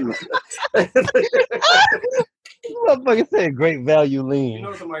up. Motherfucker said Great Value You lean.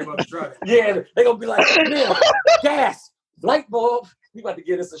 know somebody about to try that. Yeah, they gonna be like, man, gas, light bulb. We about to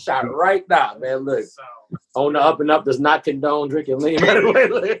get us a shot right now, man. Look, on the up and up does not condone drinking lean. By the way,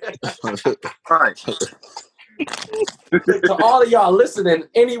 Right. look, to all of y'all listening,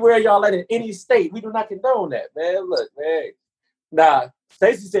 anywhere y'all at in any state, we do not condone that, man. Look, man. Nah,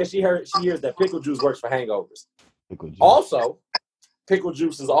 Stacey said she hears that pickle juice works for hangovers. Pickle juice. Also, pickle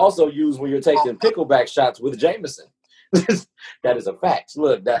juice is also used when you're taking pickleback shots with Jameson. That is a fact.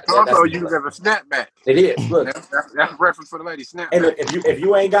 Look, It's also used as a snapback. It is. Look, That's a reference for the lady. Snapback. and look, if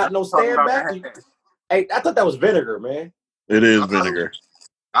you ain't got no Talking stand about back, that. hey, I thought that was vinegar, man. It is vinegar.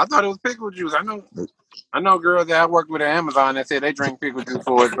 I thought it was pickle juice. I know girls that I worked with at Amazon that said they drink pickle juice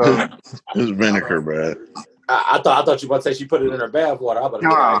for it. So. It's vinegar, Brad. I thought you were about to say she put it in her bath water. I'm about to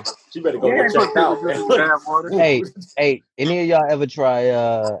be like, she better go get checked out. Hey, any of y'all ever try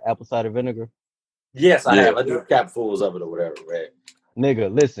apple cider vinegar? Yes, I have. I do capfuls of it or whatever, man.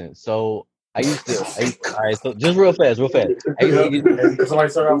 Nigga, listen. So I used to all right, so just real fast. I used to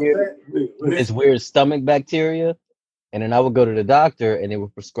get this weird stomach bacteria, and then I would go to the doctor and they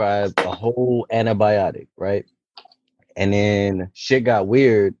would prescribe a whole antibiotic, right? And then shit got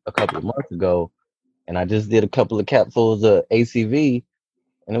weird a couple of months ago, and I just did a couple of capfuls of ACV,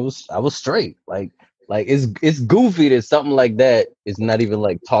 and I was straight. Like it's goofy that something like that is not even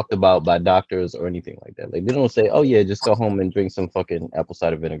like talked about by doctors or anything like that. Like they don't say, "Oh yeah, just go home and drink some fucking apple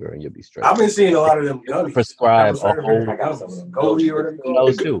cider vinegar and you'll be straight." I've been seeing a lot of them gummies. Prescribe a whole.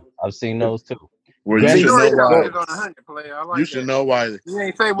 Those too. I've seen those too. Well, you should know why. You should know why. He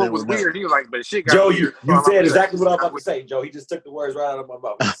ain't say what was weird. He was like, but shit got Joe, weird. you said exactly what I was about to say, Joe. He just took the words right out of my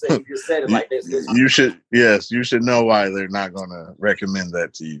mouth. You just said it like this. You should know why they're not going to recommend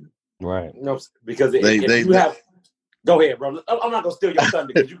that to you. Right. No, because if you have. Go ahead, bro. I'm not gonna steal your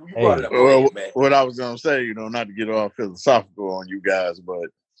thunder because you brought it up. Well, ahead, man. What I was gonna say, not to get all philosophical on you guys, but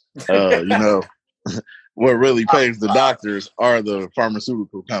what really pays the doctors are the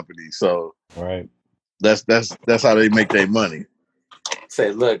pharmaceutical companies. So right, that's how they make their money.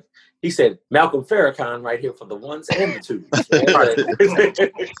 Say, look, he said Malcolm Farrakhan right here for the ones and the twos.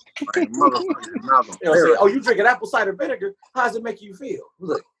 Oh, you drinking apple cider vinegar? How does it make you feel?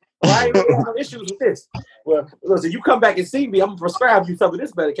 Look. I ain't got no issues with this. Well, listen, you come back and see me, I'm gonna prescribe you some of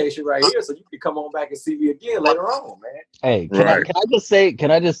this medication right here, so you can come on back and see me again later on, man. Hey, can I just say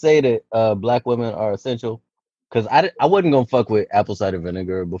that black women are essential? Because I wasn't gonna fuck with apple cider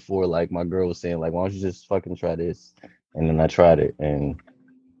vinegar before, like my girl was saying, like, why don't you just fucking try this? And then I tried it, and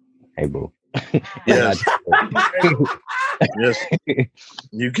hey, boo. Yes. Yes,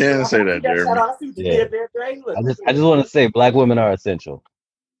 you can say that, Jeremy. Yeah. I just want to say, black women are essential.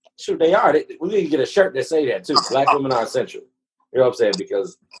 Sure, they are. We need to get a shirt that say that too. Black women are essential. You know what I'm saying?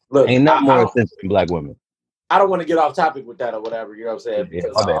 Because look, ain't nothing more essential than black women. I don't want to get off topic with that or whatever. You know what I'm saying?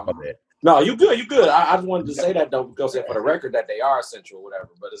 Because, my bad. No, you good. I just wanted to say that though, because for the record that they are essential or whatever.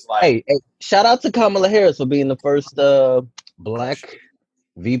 But it's like, hey, shout out to Kamala Harris for being the first black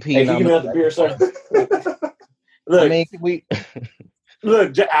VP. Hey, can you give me the beer, sir? Look, I mean, we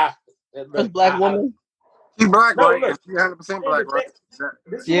look, first black woman. She's black, no, right? Look, She's 100% black, right?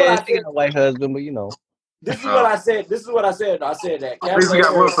 Yeah, she got a white husband, but This is what I said. I said that.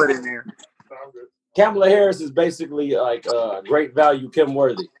 Kamala Harris is basically like great value Kim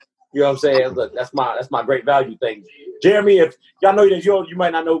Worthy. You know what I'm saying? Look, that's my great value thing. Jeremy, if y'all know that you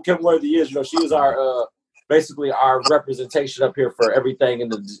might not know who Kim Worthy is, she is our basically our representation up here for everything in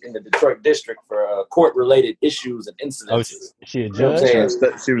the Detroit district for court related issues and incidents. Oh, she a judge?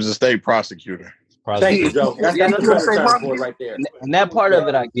 She was a state prosecutor. Thank you, Joe. That's another term for it right there. And that part of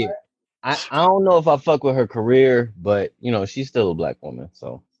it I get. I don't know if I fuck with her career, but she's still a black woman.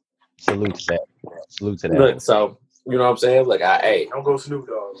 So salute to that. Look, so you know what I'm saying? Look, don't go Snoop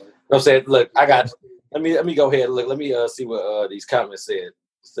Dogg. You know what I'm saying? Look, I got. Let me go ahead. Look, let me see what these comments said.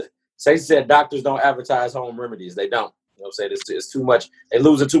 Stacey said doctors don't advertise home remedies. They don't. You know what I'm saying? It's too much. They're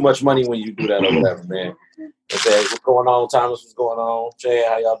losing too much money when you do that or whatever, man. Okay, what's going on? Thomas, what's going on? Jay,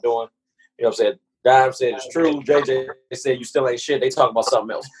 how y'all doing? You know what I'm saying? Dime said it's true. JJ said you still ain't shit. They talk about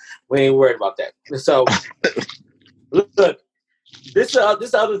something else. We ain't worried about that. So, look, this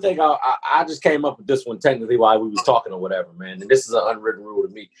other thing. I just came up with this one technically while we was talking or whatever, man. And this is an unwritten rule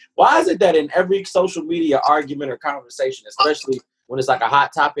to me. Why is it that in every social media argument or conversation, especially when it's like a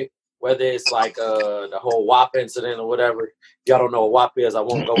hot topic, whether it's like the whole WAP incident or whatever. Y'all don't know what WAP is. I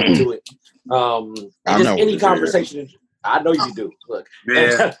won't go into it. And just any conversation. I know you do. Look,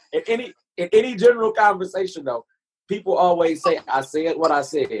 Yeah. in any general conversation though, people always say I said what I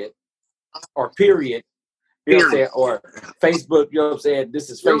said, or period. You know what I'm saying? Or Facebook, you know what I'm saying? This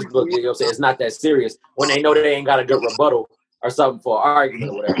is Facebook, you know what I'm saying? It's not that serious when they know they ain't got a good rebuttal or something for an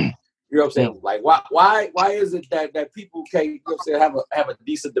argument or whatever. You know what I'm saying? Like why is it that people can't, you know what I'm saying, have a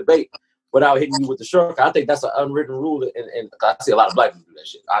decent debate without hitting you with the short? I think that's an unwritten rule, and I see a lot of black people do that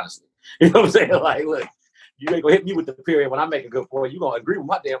shit, honestly. You know what I'm saying? Like, look, you ain't gonna hit me with the period when I make a good point. You gonna agree with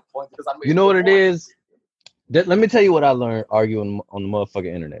my damn point because I make. You know what it is? Let me tell you what I learned arguing on the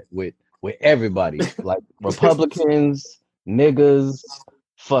motherfucking internet with everybody, like Republicans, niggas,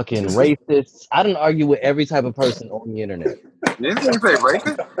 fucking racists. I didn't argue with every type of person on the internet. This nigga say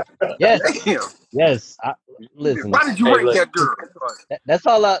racist? Yes. Damn. Yes. Listen. Why did you rape that girl? That's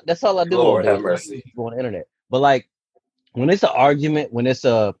all I do Lord all have mercy. people on the internet. But like when it's an argument, when it's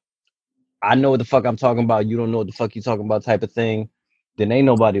a I know what the fuck I'm talking about, you don't know what the fuck you talking about type of thing, then ain't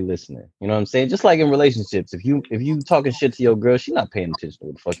nobody listening. You know what I'm saying? Just like in relationships, if you talking shit to your girl, she's not paying attention to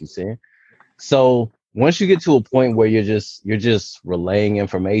what the fuck you saying. So once you get to a point where you're just relaying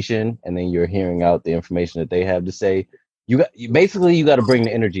information and then you're hearing out the information that they have to say, you got to bring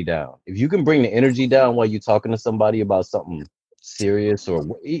the energy down. If you can bring the energy down while you're talking to somebody about something serious, or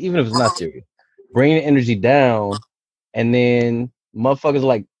even if it's not serious, bring the energy down, and then motherfuckers,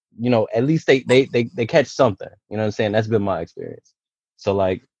 like, you know, at least they catch something. You know what I'm saying? That's been my experience. So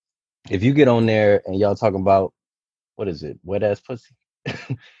like, if you get on there and y'all talking about, what is it, wet ass pussy? If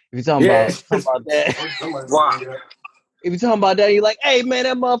you're talking about that, Wow. if you're talking about that, you're like, hey man,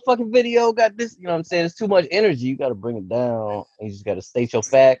 that motherfucking video got this. You know what I'm saying? It's too much energy. You got to bring it down. And you just got to state your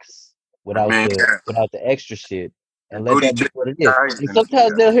facts without the extra shit, and let that be what it is. And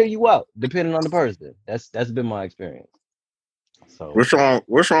sometimes they'll hear you out, depending on the person. That's been my experience. So what's wrong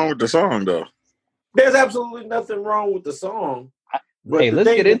with the song though? There's absolutely nothing wrong with the song. But hey, the let's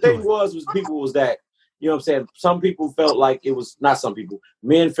thing, get into the thing was people was that, you know what I'm saying, some people felt like it was, not some people,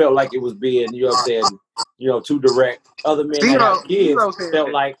 men felt like it was being, you know what I'm saying, you know, too direct. Other men that have kids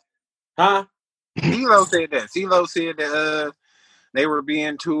felt like, huh? CeeLo said that. CeeLo said that they were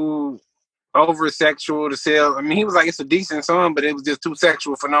being too over sexual to sell. I mean, he was like, it's a decent song, but it was just too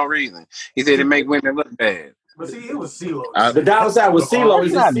sexual for no reason. He said it make women look bad. But see, it was CeeLo. The downside with CeeLo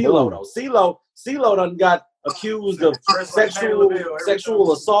is CeeLo though. CeeLo done got accused of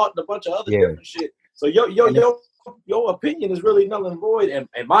sexual assault and a bunch of other different shit. So your opinion is really null and void, in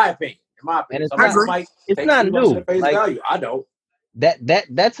my opinion. It's not new. Face like, value. I don't.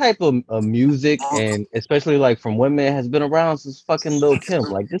 That type of music, and especially like from women, has been around since fucking Lil Kim.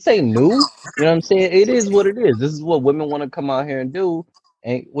 Like, this ain't new. You know what I'm saying? It is what it is. This is what women want to come out here and do.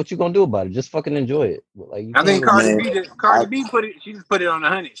 And what you gonna do about it? Just fucking enjoy it. Like, I think Cardi B put it. She just put it on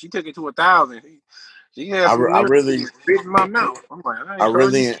 100. She took it to 1,000. She has I really spit in my mouth. I'm like, I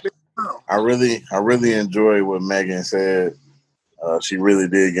really enjoy what Megan said. She really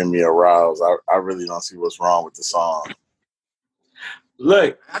did give me a rouse. I really don't see what's wrong with the song.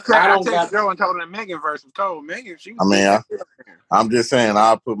 Look, I texted Joe and told her that Megan verse was cold. Megan, she was I'm just saying,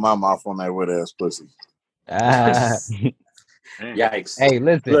 I'll put my mouth on that wet ass pussy. Yikes. Hey,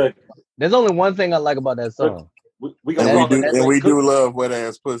 listen. Look, there's only one thing I like about that song. We do love wet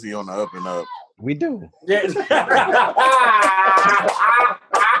ass pussy on the up and up. We do. Yes.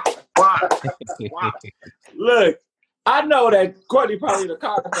 Wow. Look, I know that Courtney probably in the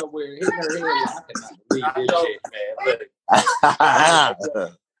car somewhere hitting her head. I cannot believe this shit,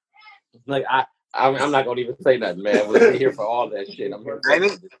 man. Look, I'm not gonna even say nothing, man. We're here for all that shit. I'm here.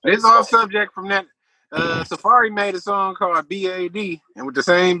 This off subject from that. Safari made a song called BAD, and with the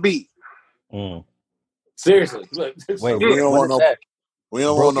same beat. Seriously, look. Wait, we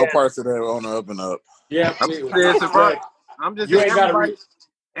don't want no parts of that on the up and up. Yeah, I'm just saying,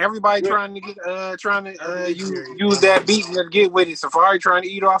 everybody trying to get use that beat and get with it. Safari trying to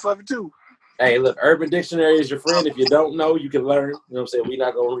eat off of it too. Hey, look, Urban Dictionary is your friend. If you don't know, you can learn. You know what I'm saying? We're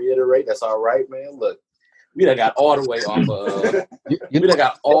not gonna reiterate. That's all right, man. Look, we done got all the way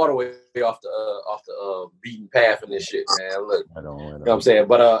off. The beaten path and this shit, man. Look, you know what I'm saying?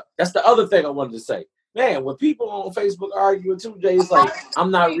 But that's the other thing I wanted to say. Man, when people on Facebook arguing too, Jay, it's like,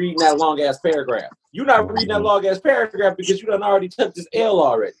 I'm not reading that long ass paragraph. You're not reading that long ass paragraph because you done already took this L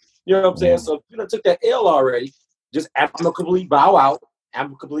already. You know what I'm saying? So if you done took that L already, just amicably bow out.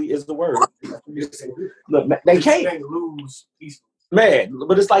 Amicably is the word. Look, they can't lose. Man,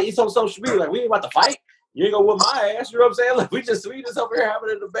 but it's like, it's on social media. Like, we ain't about to fight. You ain't gonna whip my ass. You know what I'm saying? Like, we just over here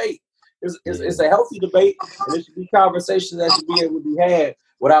having a debate. It's a healthy debate, and it should be conversations that should be able to be had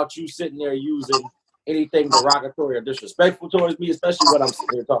without you sitting there using anything derogatory or disrespectful towards me, especially when I'm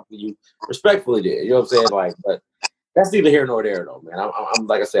sitting here talking to you respectfully. There, you know what I'm saying? Like, but that's neither here nor there, though, man. I'm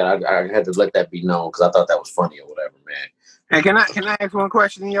like I said, I had to let that be known because I thought that was funny or whatever, man. Hey, can I ask one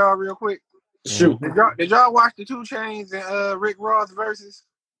question to y'all real quick? Shoot. Did y'all watch the 2 Chainz and Rick Ross versus?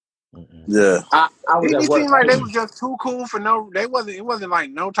 Yeah. I was Didn't at it work. seem like they was just too cool for no? It wasn't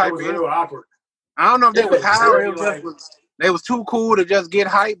like no type It was of. real awkward. I don't know if they was high or it was Like- they was too cool to just get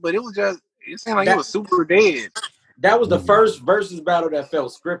hype, but it seemed like it was super dead. That was the first versus battle that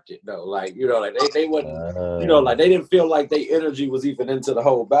felt scripted, though. Like, you know, like they wasn't, you know, like they didn't feel like their energy was even into the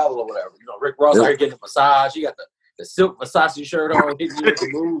whole battle or whatever. You know, Rick Ross out here getting a massage. He got the silk Versace shirt on, hitting you with the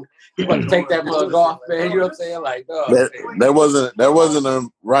move. He about to take that mug off, man. You know what I'm saying? Like, that wasn't a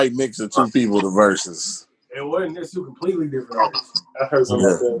right mix of two people. The verses. It wasn't. It's two completely different artists. I heard something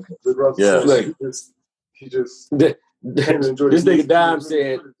like that. Rick Ross Yeah. said he just this nigga Dime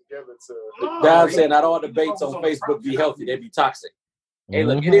said not all debates on Facebook be healthy, they be toxic. Hey,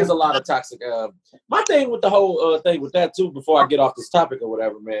 look, it is a lot of toxic. My thing with the whole thing with that too, before I get off this topic or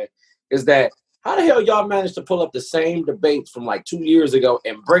whatever, man, is that how the hell y'all managed to pull up the same debates from like 2 years ago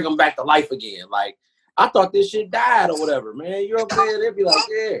and bring them back to life again? Like, I thought this shit died or whatever, man. You know what I'm saying? They'd be like,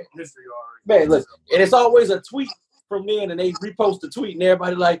 yeah. Man, look, and it's always a tweet from then and they repost the tweet and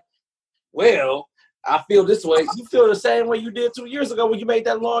everybody like, well, I feel this way. You feel the same way you did 2 years ago when you made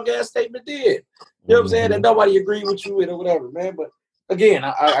that long ass statement. You know what I'm saying? And nobody agreed with you or whatever, man. But again,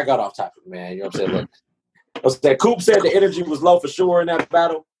 I got off topic, man. You know what I'm saying? Look, Coop said the energy was low for sure in that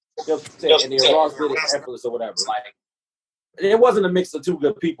battle. You know what I'm saying? And then Ross did it effortless or whatever. Like, it wasn't a mix of two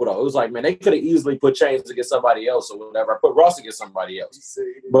good people though. It was like, man, they could have easily put Chainz against somebody else or whatever. I put Ross against somebody else.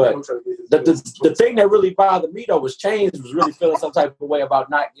 But the thing that really bothered me though was Chainz was really feeling some type of way about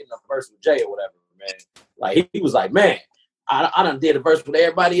not getting a verse with Jay or whatever, man. Like he was like, man, I done did a verse with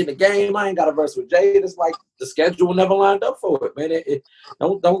everybody in the game. I ain't got a verse with Jay. It's like the schedule never lined up for it, man. It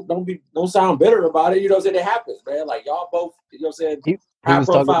don't sound bitter about it. You know what I'm saying? It happens, man. Like y'all both, you know what I'm saying? He was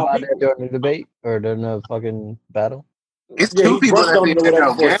talking about that during the debate or during the fucking battle. It's two people that said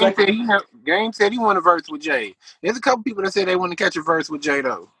that though. Game said he won a verse with Jay. There's a couple people that said they want to catch a verse with Jay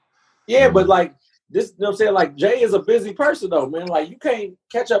though. Yeah, but like this, you know what I'm saying? Like Jay is a busy person though, man. Like you can't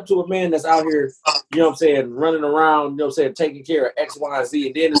catch up to a man that's out here, you know what I'm saying, running around, you know what I'm saying, taking care of X, Y, and Z,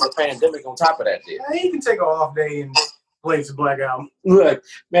 and then there's a pandemic on top of that. Yeah, he can take an off day and play some Black Album. Look,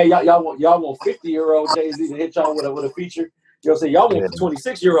 man, y'all want 50-year-old Jay-Z to hit y'all with a feature. You know what I'm saying? Y'all want the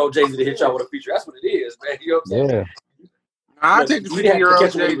 26-year-old Jay-Z to hit y'all with a feature. That's what it is, man. You know what I'm saying? Yeah. I'll take the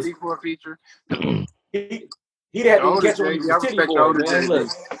 50-year-old Jay-Z for a feature. He'd have to catch him when he was titty boy, man. Look.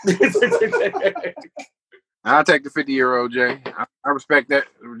 I'll take the 50-year-old Jay. I respect that.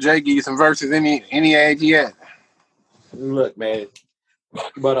 Jay give you some verses any age he at. Look, man.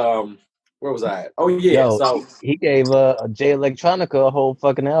 But where was I at? Oh yeah, Yo, so he gave Jay Electronica a whole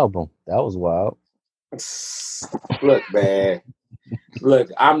fucking album. That was wild. Look, man. Look,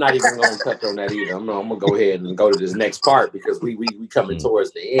 I'm not even going to touch on that either. I'm gonna go ahead and go to this next part because we coming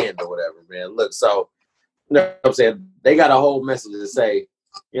towards the end or whatever, man. Look, so you know what I'm saying? They got a whole message to say,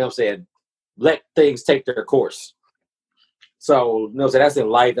 you know what I'm saying, let things take their course. So, you know what I'm saying, that's in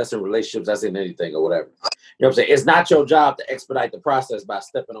life, that's in relationships, that's in anything or whatever. You know what I'm saying? It's not your job to expedite the process by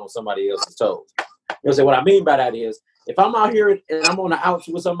stepping on somebody else's toes. You know what I'm saying? What I mean by that is, if I'm out here and I'm on the outs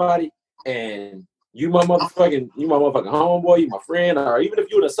with somebody and you my motherfucking homeboy, you my friend, or even if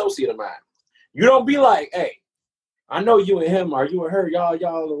you're an associate of mine, you don't be like, hey, I know you and him or you and her,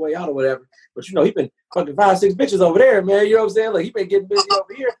 y'all the way out or whatever, but you know, he been fucking 5-6 bitches over there, man. You know what I'm saying? Like, he been getting busy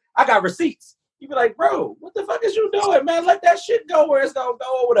over here. I got receipts. You be like, bro, what the fuck is you doing, man? Let that shit go where it's gonna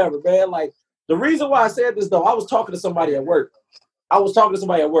go or whatever, man. Like, the reason why I said this, though, I was talking to somebody at work.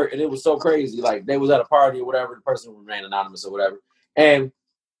 And it was so crazy. Like, they was at a party or whatever. The person remained anonymous or whatever. And,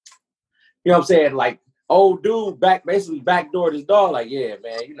 you know what I'm saying? Like, old dude basically backdoored his dog. Like, yeah,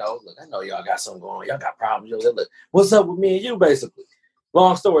 man, you know, look, I know y'all got something going on. Y'all got problems. Look, what's up with me and you, basically?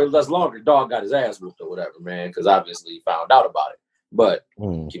 Long story less longer, dog got his ass whooped or whatever, man, because obviously he found out about it. But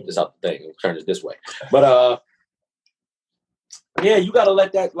keep this out the thing and turn it this way. But yeah, you gotta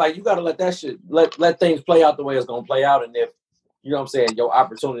let that shit let things play out the way it's gonna play out. And if you know what I'm saying, your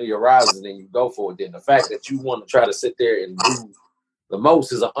opportunity arises and you go for it, then the fact that you want to try to sit there and do the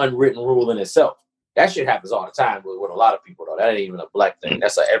most is an unwritten rule in itself. That shit happens all the time with a lot of people though. That ain't even a black thing.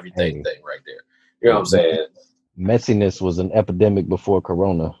 That's an everything thing right there. You know what I'm saying? Messiness was an epidemic before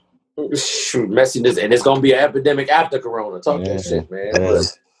Corona. Shoot, messiness, and it's gonna be an epidemic after Corona. Talk that shit, man. Yeah. You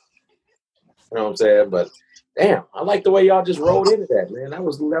know what I'm saying? But damn, I like the way y'all just rolled into that, man. That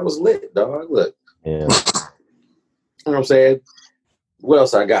was lit, dog. Look. Yeah. You know what I'm saying? what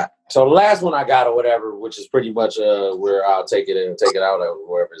else I got? So the last one I got or whatever, which is pretty much where I'll take it and take it out of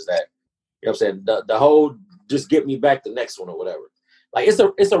wherever is that. You know what I'm saying? The whole just get me back the next one or whatever. Like it's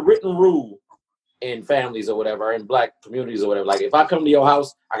a written rule in families or whatever, in black communities or whatever. Like if I come to your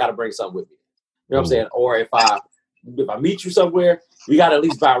house, I gotta bring something with me. You know what I'm saying? Or if I meet you somewhere, we gotta at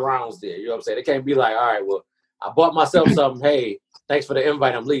least buy rounds there. You know what I'm saying? It can't be like, all right, well, I bought myself something. Hey, thanks for the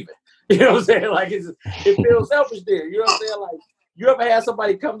invite. I'm leaving. You know what I'm saying? Like it feels selfish there. You know what I'm saying? Like you ever had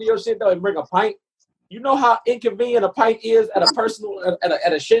somebody come to your shit though and bring a pint? You know how inconvenient a pint is at a personal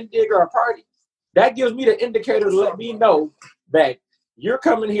at a shindig or a party? That gives me the indicator to let me know that you're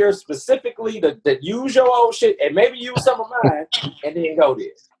coming here specifically to use your old shit and maybe use some of mine and then go there.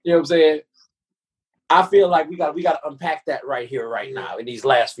 You know what I'm saying? I feel like we got to unpack that right here, right now, in these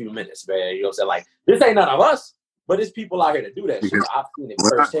last few minutes, man. You know what I'm saying? Like this ain't none of us, but it's people out here to do that shit. I've seen it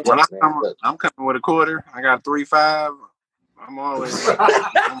firsthand. I'm coming with a quarter. I got 3.5. I'm always.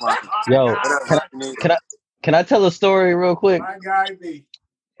 Yo, can I tell a story real quick?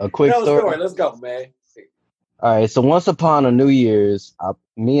 A quick story. Let's go, man. All right. So once upon a New Year's,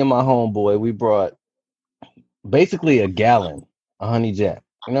 me and my homeboy, we brought basically a gallon of Honey Jack.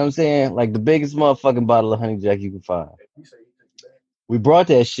 You know what I'm saying? Like the biggest motherfucking bottle of Honey Jack you can find. We brought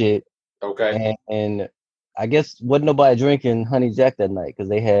that shit. Okay. And I guess wasn't nobody drinking Honey Jack that night because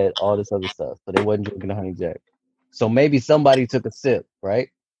they had all this other stuff. So they wasn't drinking the Honey Jack. So maybe somebody took a sip, right?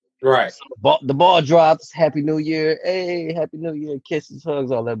 Right. So the ball drops. Happy New Year. Hey, Happy New Year. Kisses,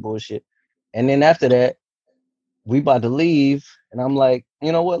 hugs, all that bullshit. And then after that, we about to leave. And I'm like,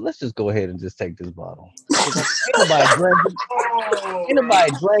 you know what? Let's just go ahead and just take this bottle. Ain't nobody drank it. Ain't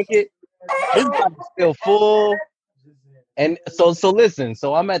nobody drank it. This bottle's still full. And so listen.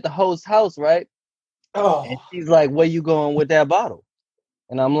 So I'm at the host's house, right? Oh. And she's like, where you going with that bottle?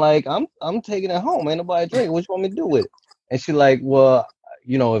 And I'm like, I'm taking it home. Ain't nobody drinking. What you want me to do with it? And she's like, well,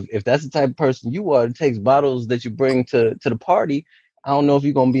 you know, if that's the type of person you are, it takes bottles that you bring to the party. I don't know if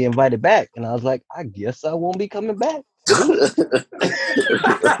you're gonna be invited back. And I was like, I guess I won't be coming back. And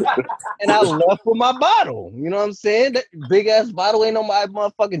I left with my bottle. You know what I'm saying? That big ass bottle, ain't nobody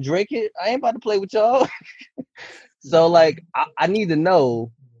motherfucking drink it. I ain't about to play with y'all. So like, I need to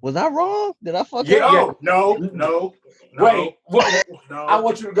know, was I wrong? Did I fuck up? Yeah. No. Wait, no. I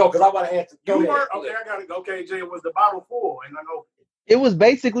want you to go because I want to answer. Okay, I got it. Okay, Jay, was the bottle full? And I go, it was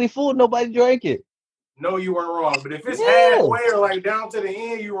basically full. Nobody drank it. No, you weren't wrong. But if it's halfway or like down to the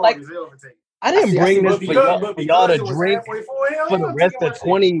end, you wrong like, as hell for taking. I didn't bring this for y'all to drink for the rest of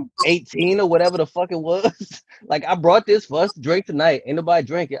 2018 or whatever the fuck it was. Like, I brought this for us to drink tonight. Ain't nobody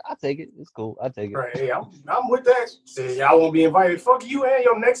drink it. I'll take it. It's cool. I'll take it. Right, hey, I'm with that. Say y'all won't be invited. Fuck you and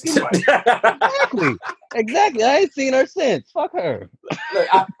your next invite. Exactly. I ain't seen her since. Fuck her. Look,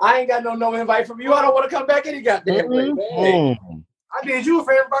 I ain't got no invite from you. I don't want to come back any goddamn way, man. I did you a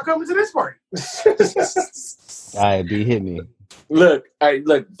favor by coming to this party. All right, B, hit me. Look,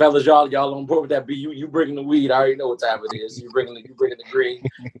 fellas, y'all on board with that? B, you bringing the weed? I already know what time it is. You bringing the green,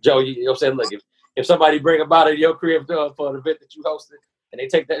 Joe. You know what I'm saying? Look, if somebody bring a bottle to your crib for an event that you hosted, and they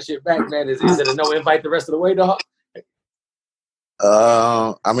take that shit back, man, is it a no invite the rest of the way, dog?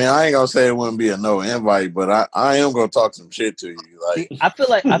 I mean, I ain't gonna say it wouldn't be a no invite, but I am gonna talk some shit to you. Like, I feel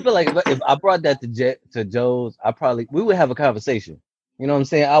like if I brought that to Joe's, we would have a conversation. You know what I'm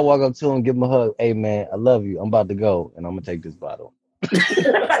saying? I walk up to him, give him a hug. Hey man, I love you. I'm about to go, and I'm gonna take this bottle. but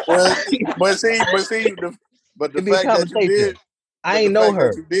the fact that you did, I ain't know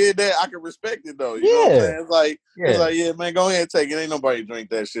her. You did that, I can respect it though. You know what I'm saying? It's like, yeah, man, go ahead and take it. Ain't nobody drink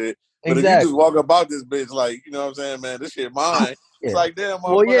that shit. But if you just walk about this bitch, like, you know what I'm saying, man, this shit mine. It's like, damn,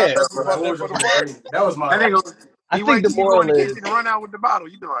 that was my. I think the moral is run out with the bottle.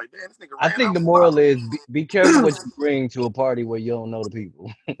 You be like, damn, this nigga. I think the moral is be careful what you bring to a party where you don't know the people.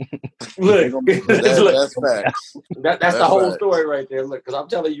 Look, that's facts. That's the whole story right there. Look, because I'm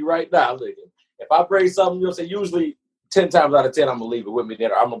telling you right now, look, if I bring something, you'll say usually 10 times out of 10, I'm gonna leave it with me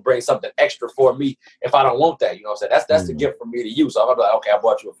there. I'm gonna bring something extra for me if I don't want that. You know what I'm saying? That's the gift for me to use. So I'm like, okay, I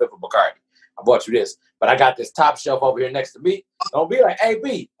bought you a fifth of Bacardi. I bought you this, but I got this top shelf over here next to me. Don't be like, hey,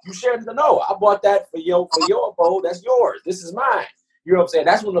 B, you shared the no. I bought that for your abode. That's yours. This is mine. You know what I'm saying?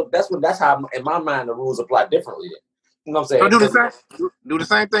 That's how in my mind the rules apply differently. You know what I'm saying? So do the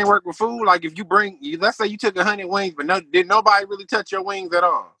same thing work with food? Like if you let's say you took 100 wings, but did nobody really touch your wings at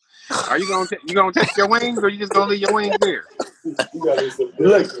all? Are you gonna take your wings, or you just gonna leave your wings there?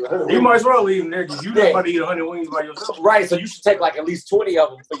 Look, you might as well leave them there because you not about to eat 100 wings by yourself. Right, so you should take like at least 20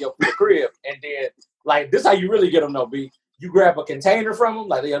 of them for your crib, and then like this how you really get them though, B. you grab a container from them,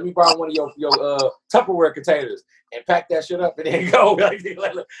 like, let me borrow one of your Tupperware containers and pack that shit up and then go. You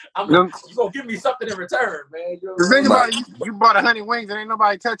gonna give me something in return, man. The thing about it, you bought 100 wings and ain't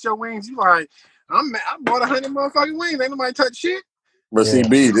nobody touch your wings. You like, I bought 100 motherfucking wings. Ain't nobody touch shit. But see,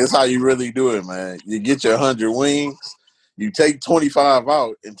 B, this is how you really do it, man. You get your 100 wings, you take 25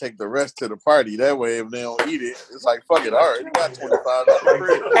 out and take the rest to the party. That way, if they don't eat it, it's like, fuck it, I already got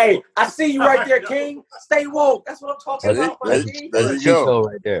 25. Hey, I see you right there, King. Stay woke. That's what I'm talking about, my King. There you go.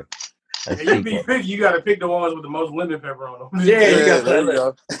 Right there. And you be picky, you got to pick the ones with the most lemon pepper on them. Yeah, you got there you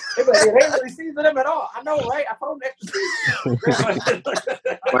go. They ain't really season them at all. I know, right? I told them extra season.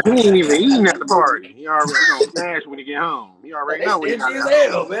 But he ain't even eating at the party. He already gonna smash when he get home. He already know what he got.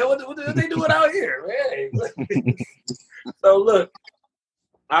 Hell, man. What they doing out here, man? So look,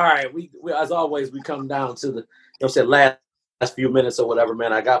 all right. We as always we come down to the last few minutes or whatever,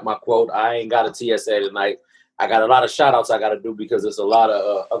 man. I got my quote. I ain't got a TSA tonight. I got a lot of shout outs I got to do because there's a lot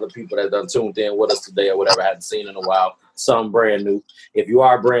of other people that done tuned in with us today or whatever I hadn't seen in a while. Some brand new. If you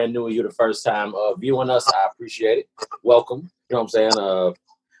are brand new and you're the first time viewing us, I appreciate it. Welcome. You know what I'm saying?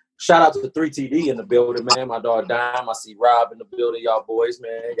 Shout out to the 3TD in the building, man. My dog Dime. I see Rob in the building. Y'all boys,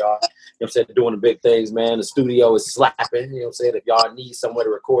 man. Y'all, you know what I'm saying, doing the big things, man. The studio is slapping. You know what I'm saying? If y'all need somewhere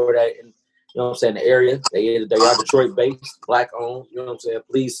to record at, you know what I'm saying, the area, they are Detroit-based, black-owned. You know what I'm saying?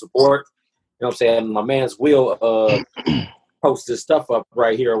 Please support. You know what I'm saying? My man's Will post his stuff up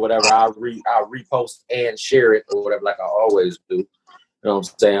right here or whatever. I'll repost and share it or whatever like I always do. You know what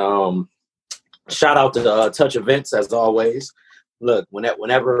I'm saying? Shout out to Touch Events as always. Look,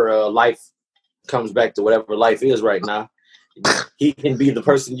 whenever life comes back to whatever life is right now, he can be the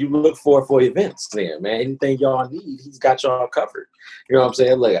person you look for events. Man, anything y'all need, he's got y'all covered. You know what I'm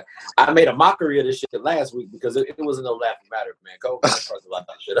saying? Like, I made a mockery of this shit last week because it wasn't no laughing matter, man. Kobe fucked a lot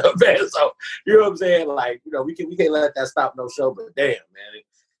of shit up, man. So you know what I'm saying? Like, you know, we can't let that stop no show. But damn, man,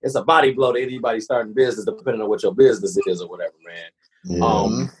 it's a body blow to anybody starting business, depending on what your business is or whatever,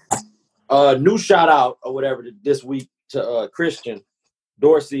 man. Yeah. New shout out or whatever this week to Christian,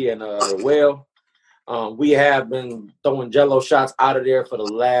 Dorsey, and Will. We have been throwing Jello shots out of there for the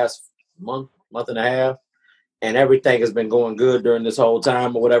last month and a half, and everything has been going good during this whole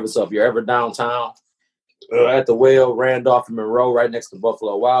time or whatever. So if you're ever downtown at the Well, Randolph, and Monroe, right next to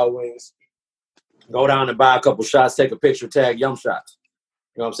Buffalo Wild Wings, go down and buy a couple shots, take a picture, tag Yum Shots.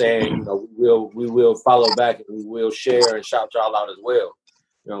 You know what I'm saying? You know, we will follow back and we will share and shout y'all out as well.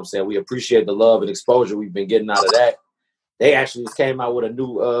 You know what I'm saying? We appreciate the love and exposure we've been getting out of that. They actually just came out with a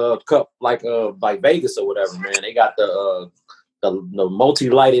new cup like Vegas or whatever, man. They got the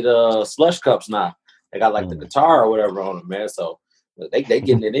multi-lighted slush cups now. They got like the guitar or whatever on them, man. So they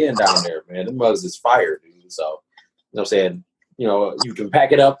getting it in down there, man. The mugs is fire, dude. So, you know what I'm saying? You know, you can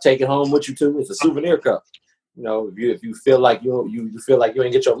pack it up, take it home with you too. It's a souvenir cup. You know, if you feel like you feel like you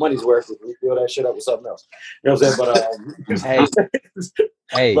ain't get your money's worth, you fill that shit up with something else. You know what I'm saying? But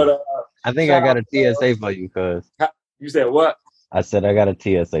hey, but I think I got a TSA for you, cuz. You said what? I said I got a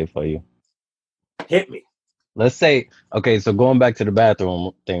TSA for you. Hit me. Let's say, okay, so going back to the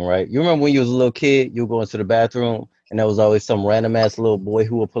bathroom thing, right? You remember when you was a little kid, you go into the bathroom, and there was always some random ass little boy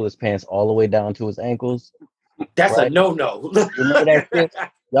who would pull his pants all the way down to his ankles? That's right? A no-no. Remember that shit?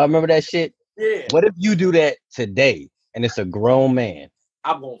 Y'all remember that shit? Yeah. What if you do that today, and it's a grown man?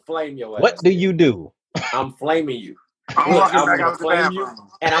 I'm going to flame your ass. What do you do? I'm flaming you. I'm gonna flame you,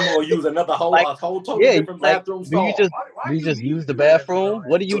 and I'm gonna use another whole totally different bathroom stall. Do you just use the bathroom?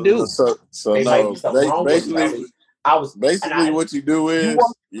 What do you do? So no, basically what you do is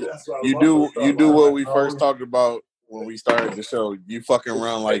you do what we first talked about when we started the show. You fucking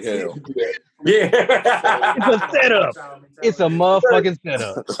run like hell. Yeah, it's a setup. It's a motherfucking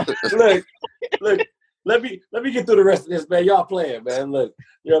setup. Look. Let me get through the rest of this, man. Y'all playing, man. Look,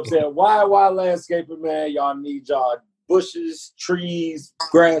 you know what I'm saying? Why landscaping, man? Y'all need y'all bushes, trees,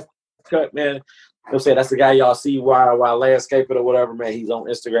 grass cut, man. You know what I'm saying? That's the guy y'all see why landscaping or whatever, man. He's on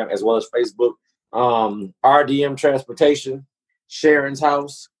Instagram as well as Facebook. RDM Transportation, Sharon's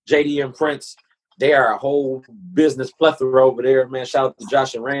House, JDM Prints. They are a whole business plethora over there, man. Shout out to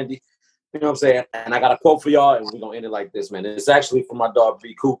Josh and Randy. You know what I'm saying? And I got a quote for y'all, and we're going to end it like this, man. It's actually from my dog,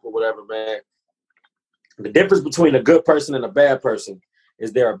 B. Coop or whatever, man. The difference between a good person and a bad person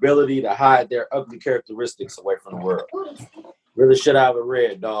is their ability to hide their ugly characteristics away from the world. Really shit I ever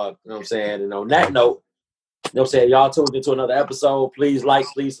read, dog. You know what I'm saying? And on that note, you know what I'm saying? Y'all tuned into another episode. Please like,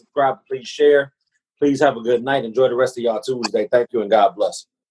 please subscribe, please share. Please have a good night. Enjoy the rest of y'all Tuesday. Thank you and God bless.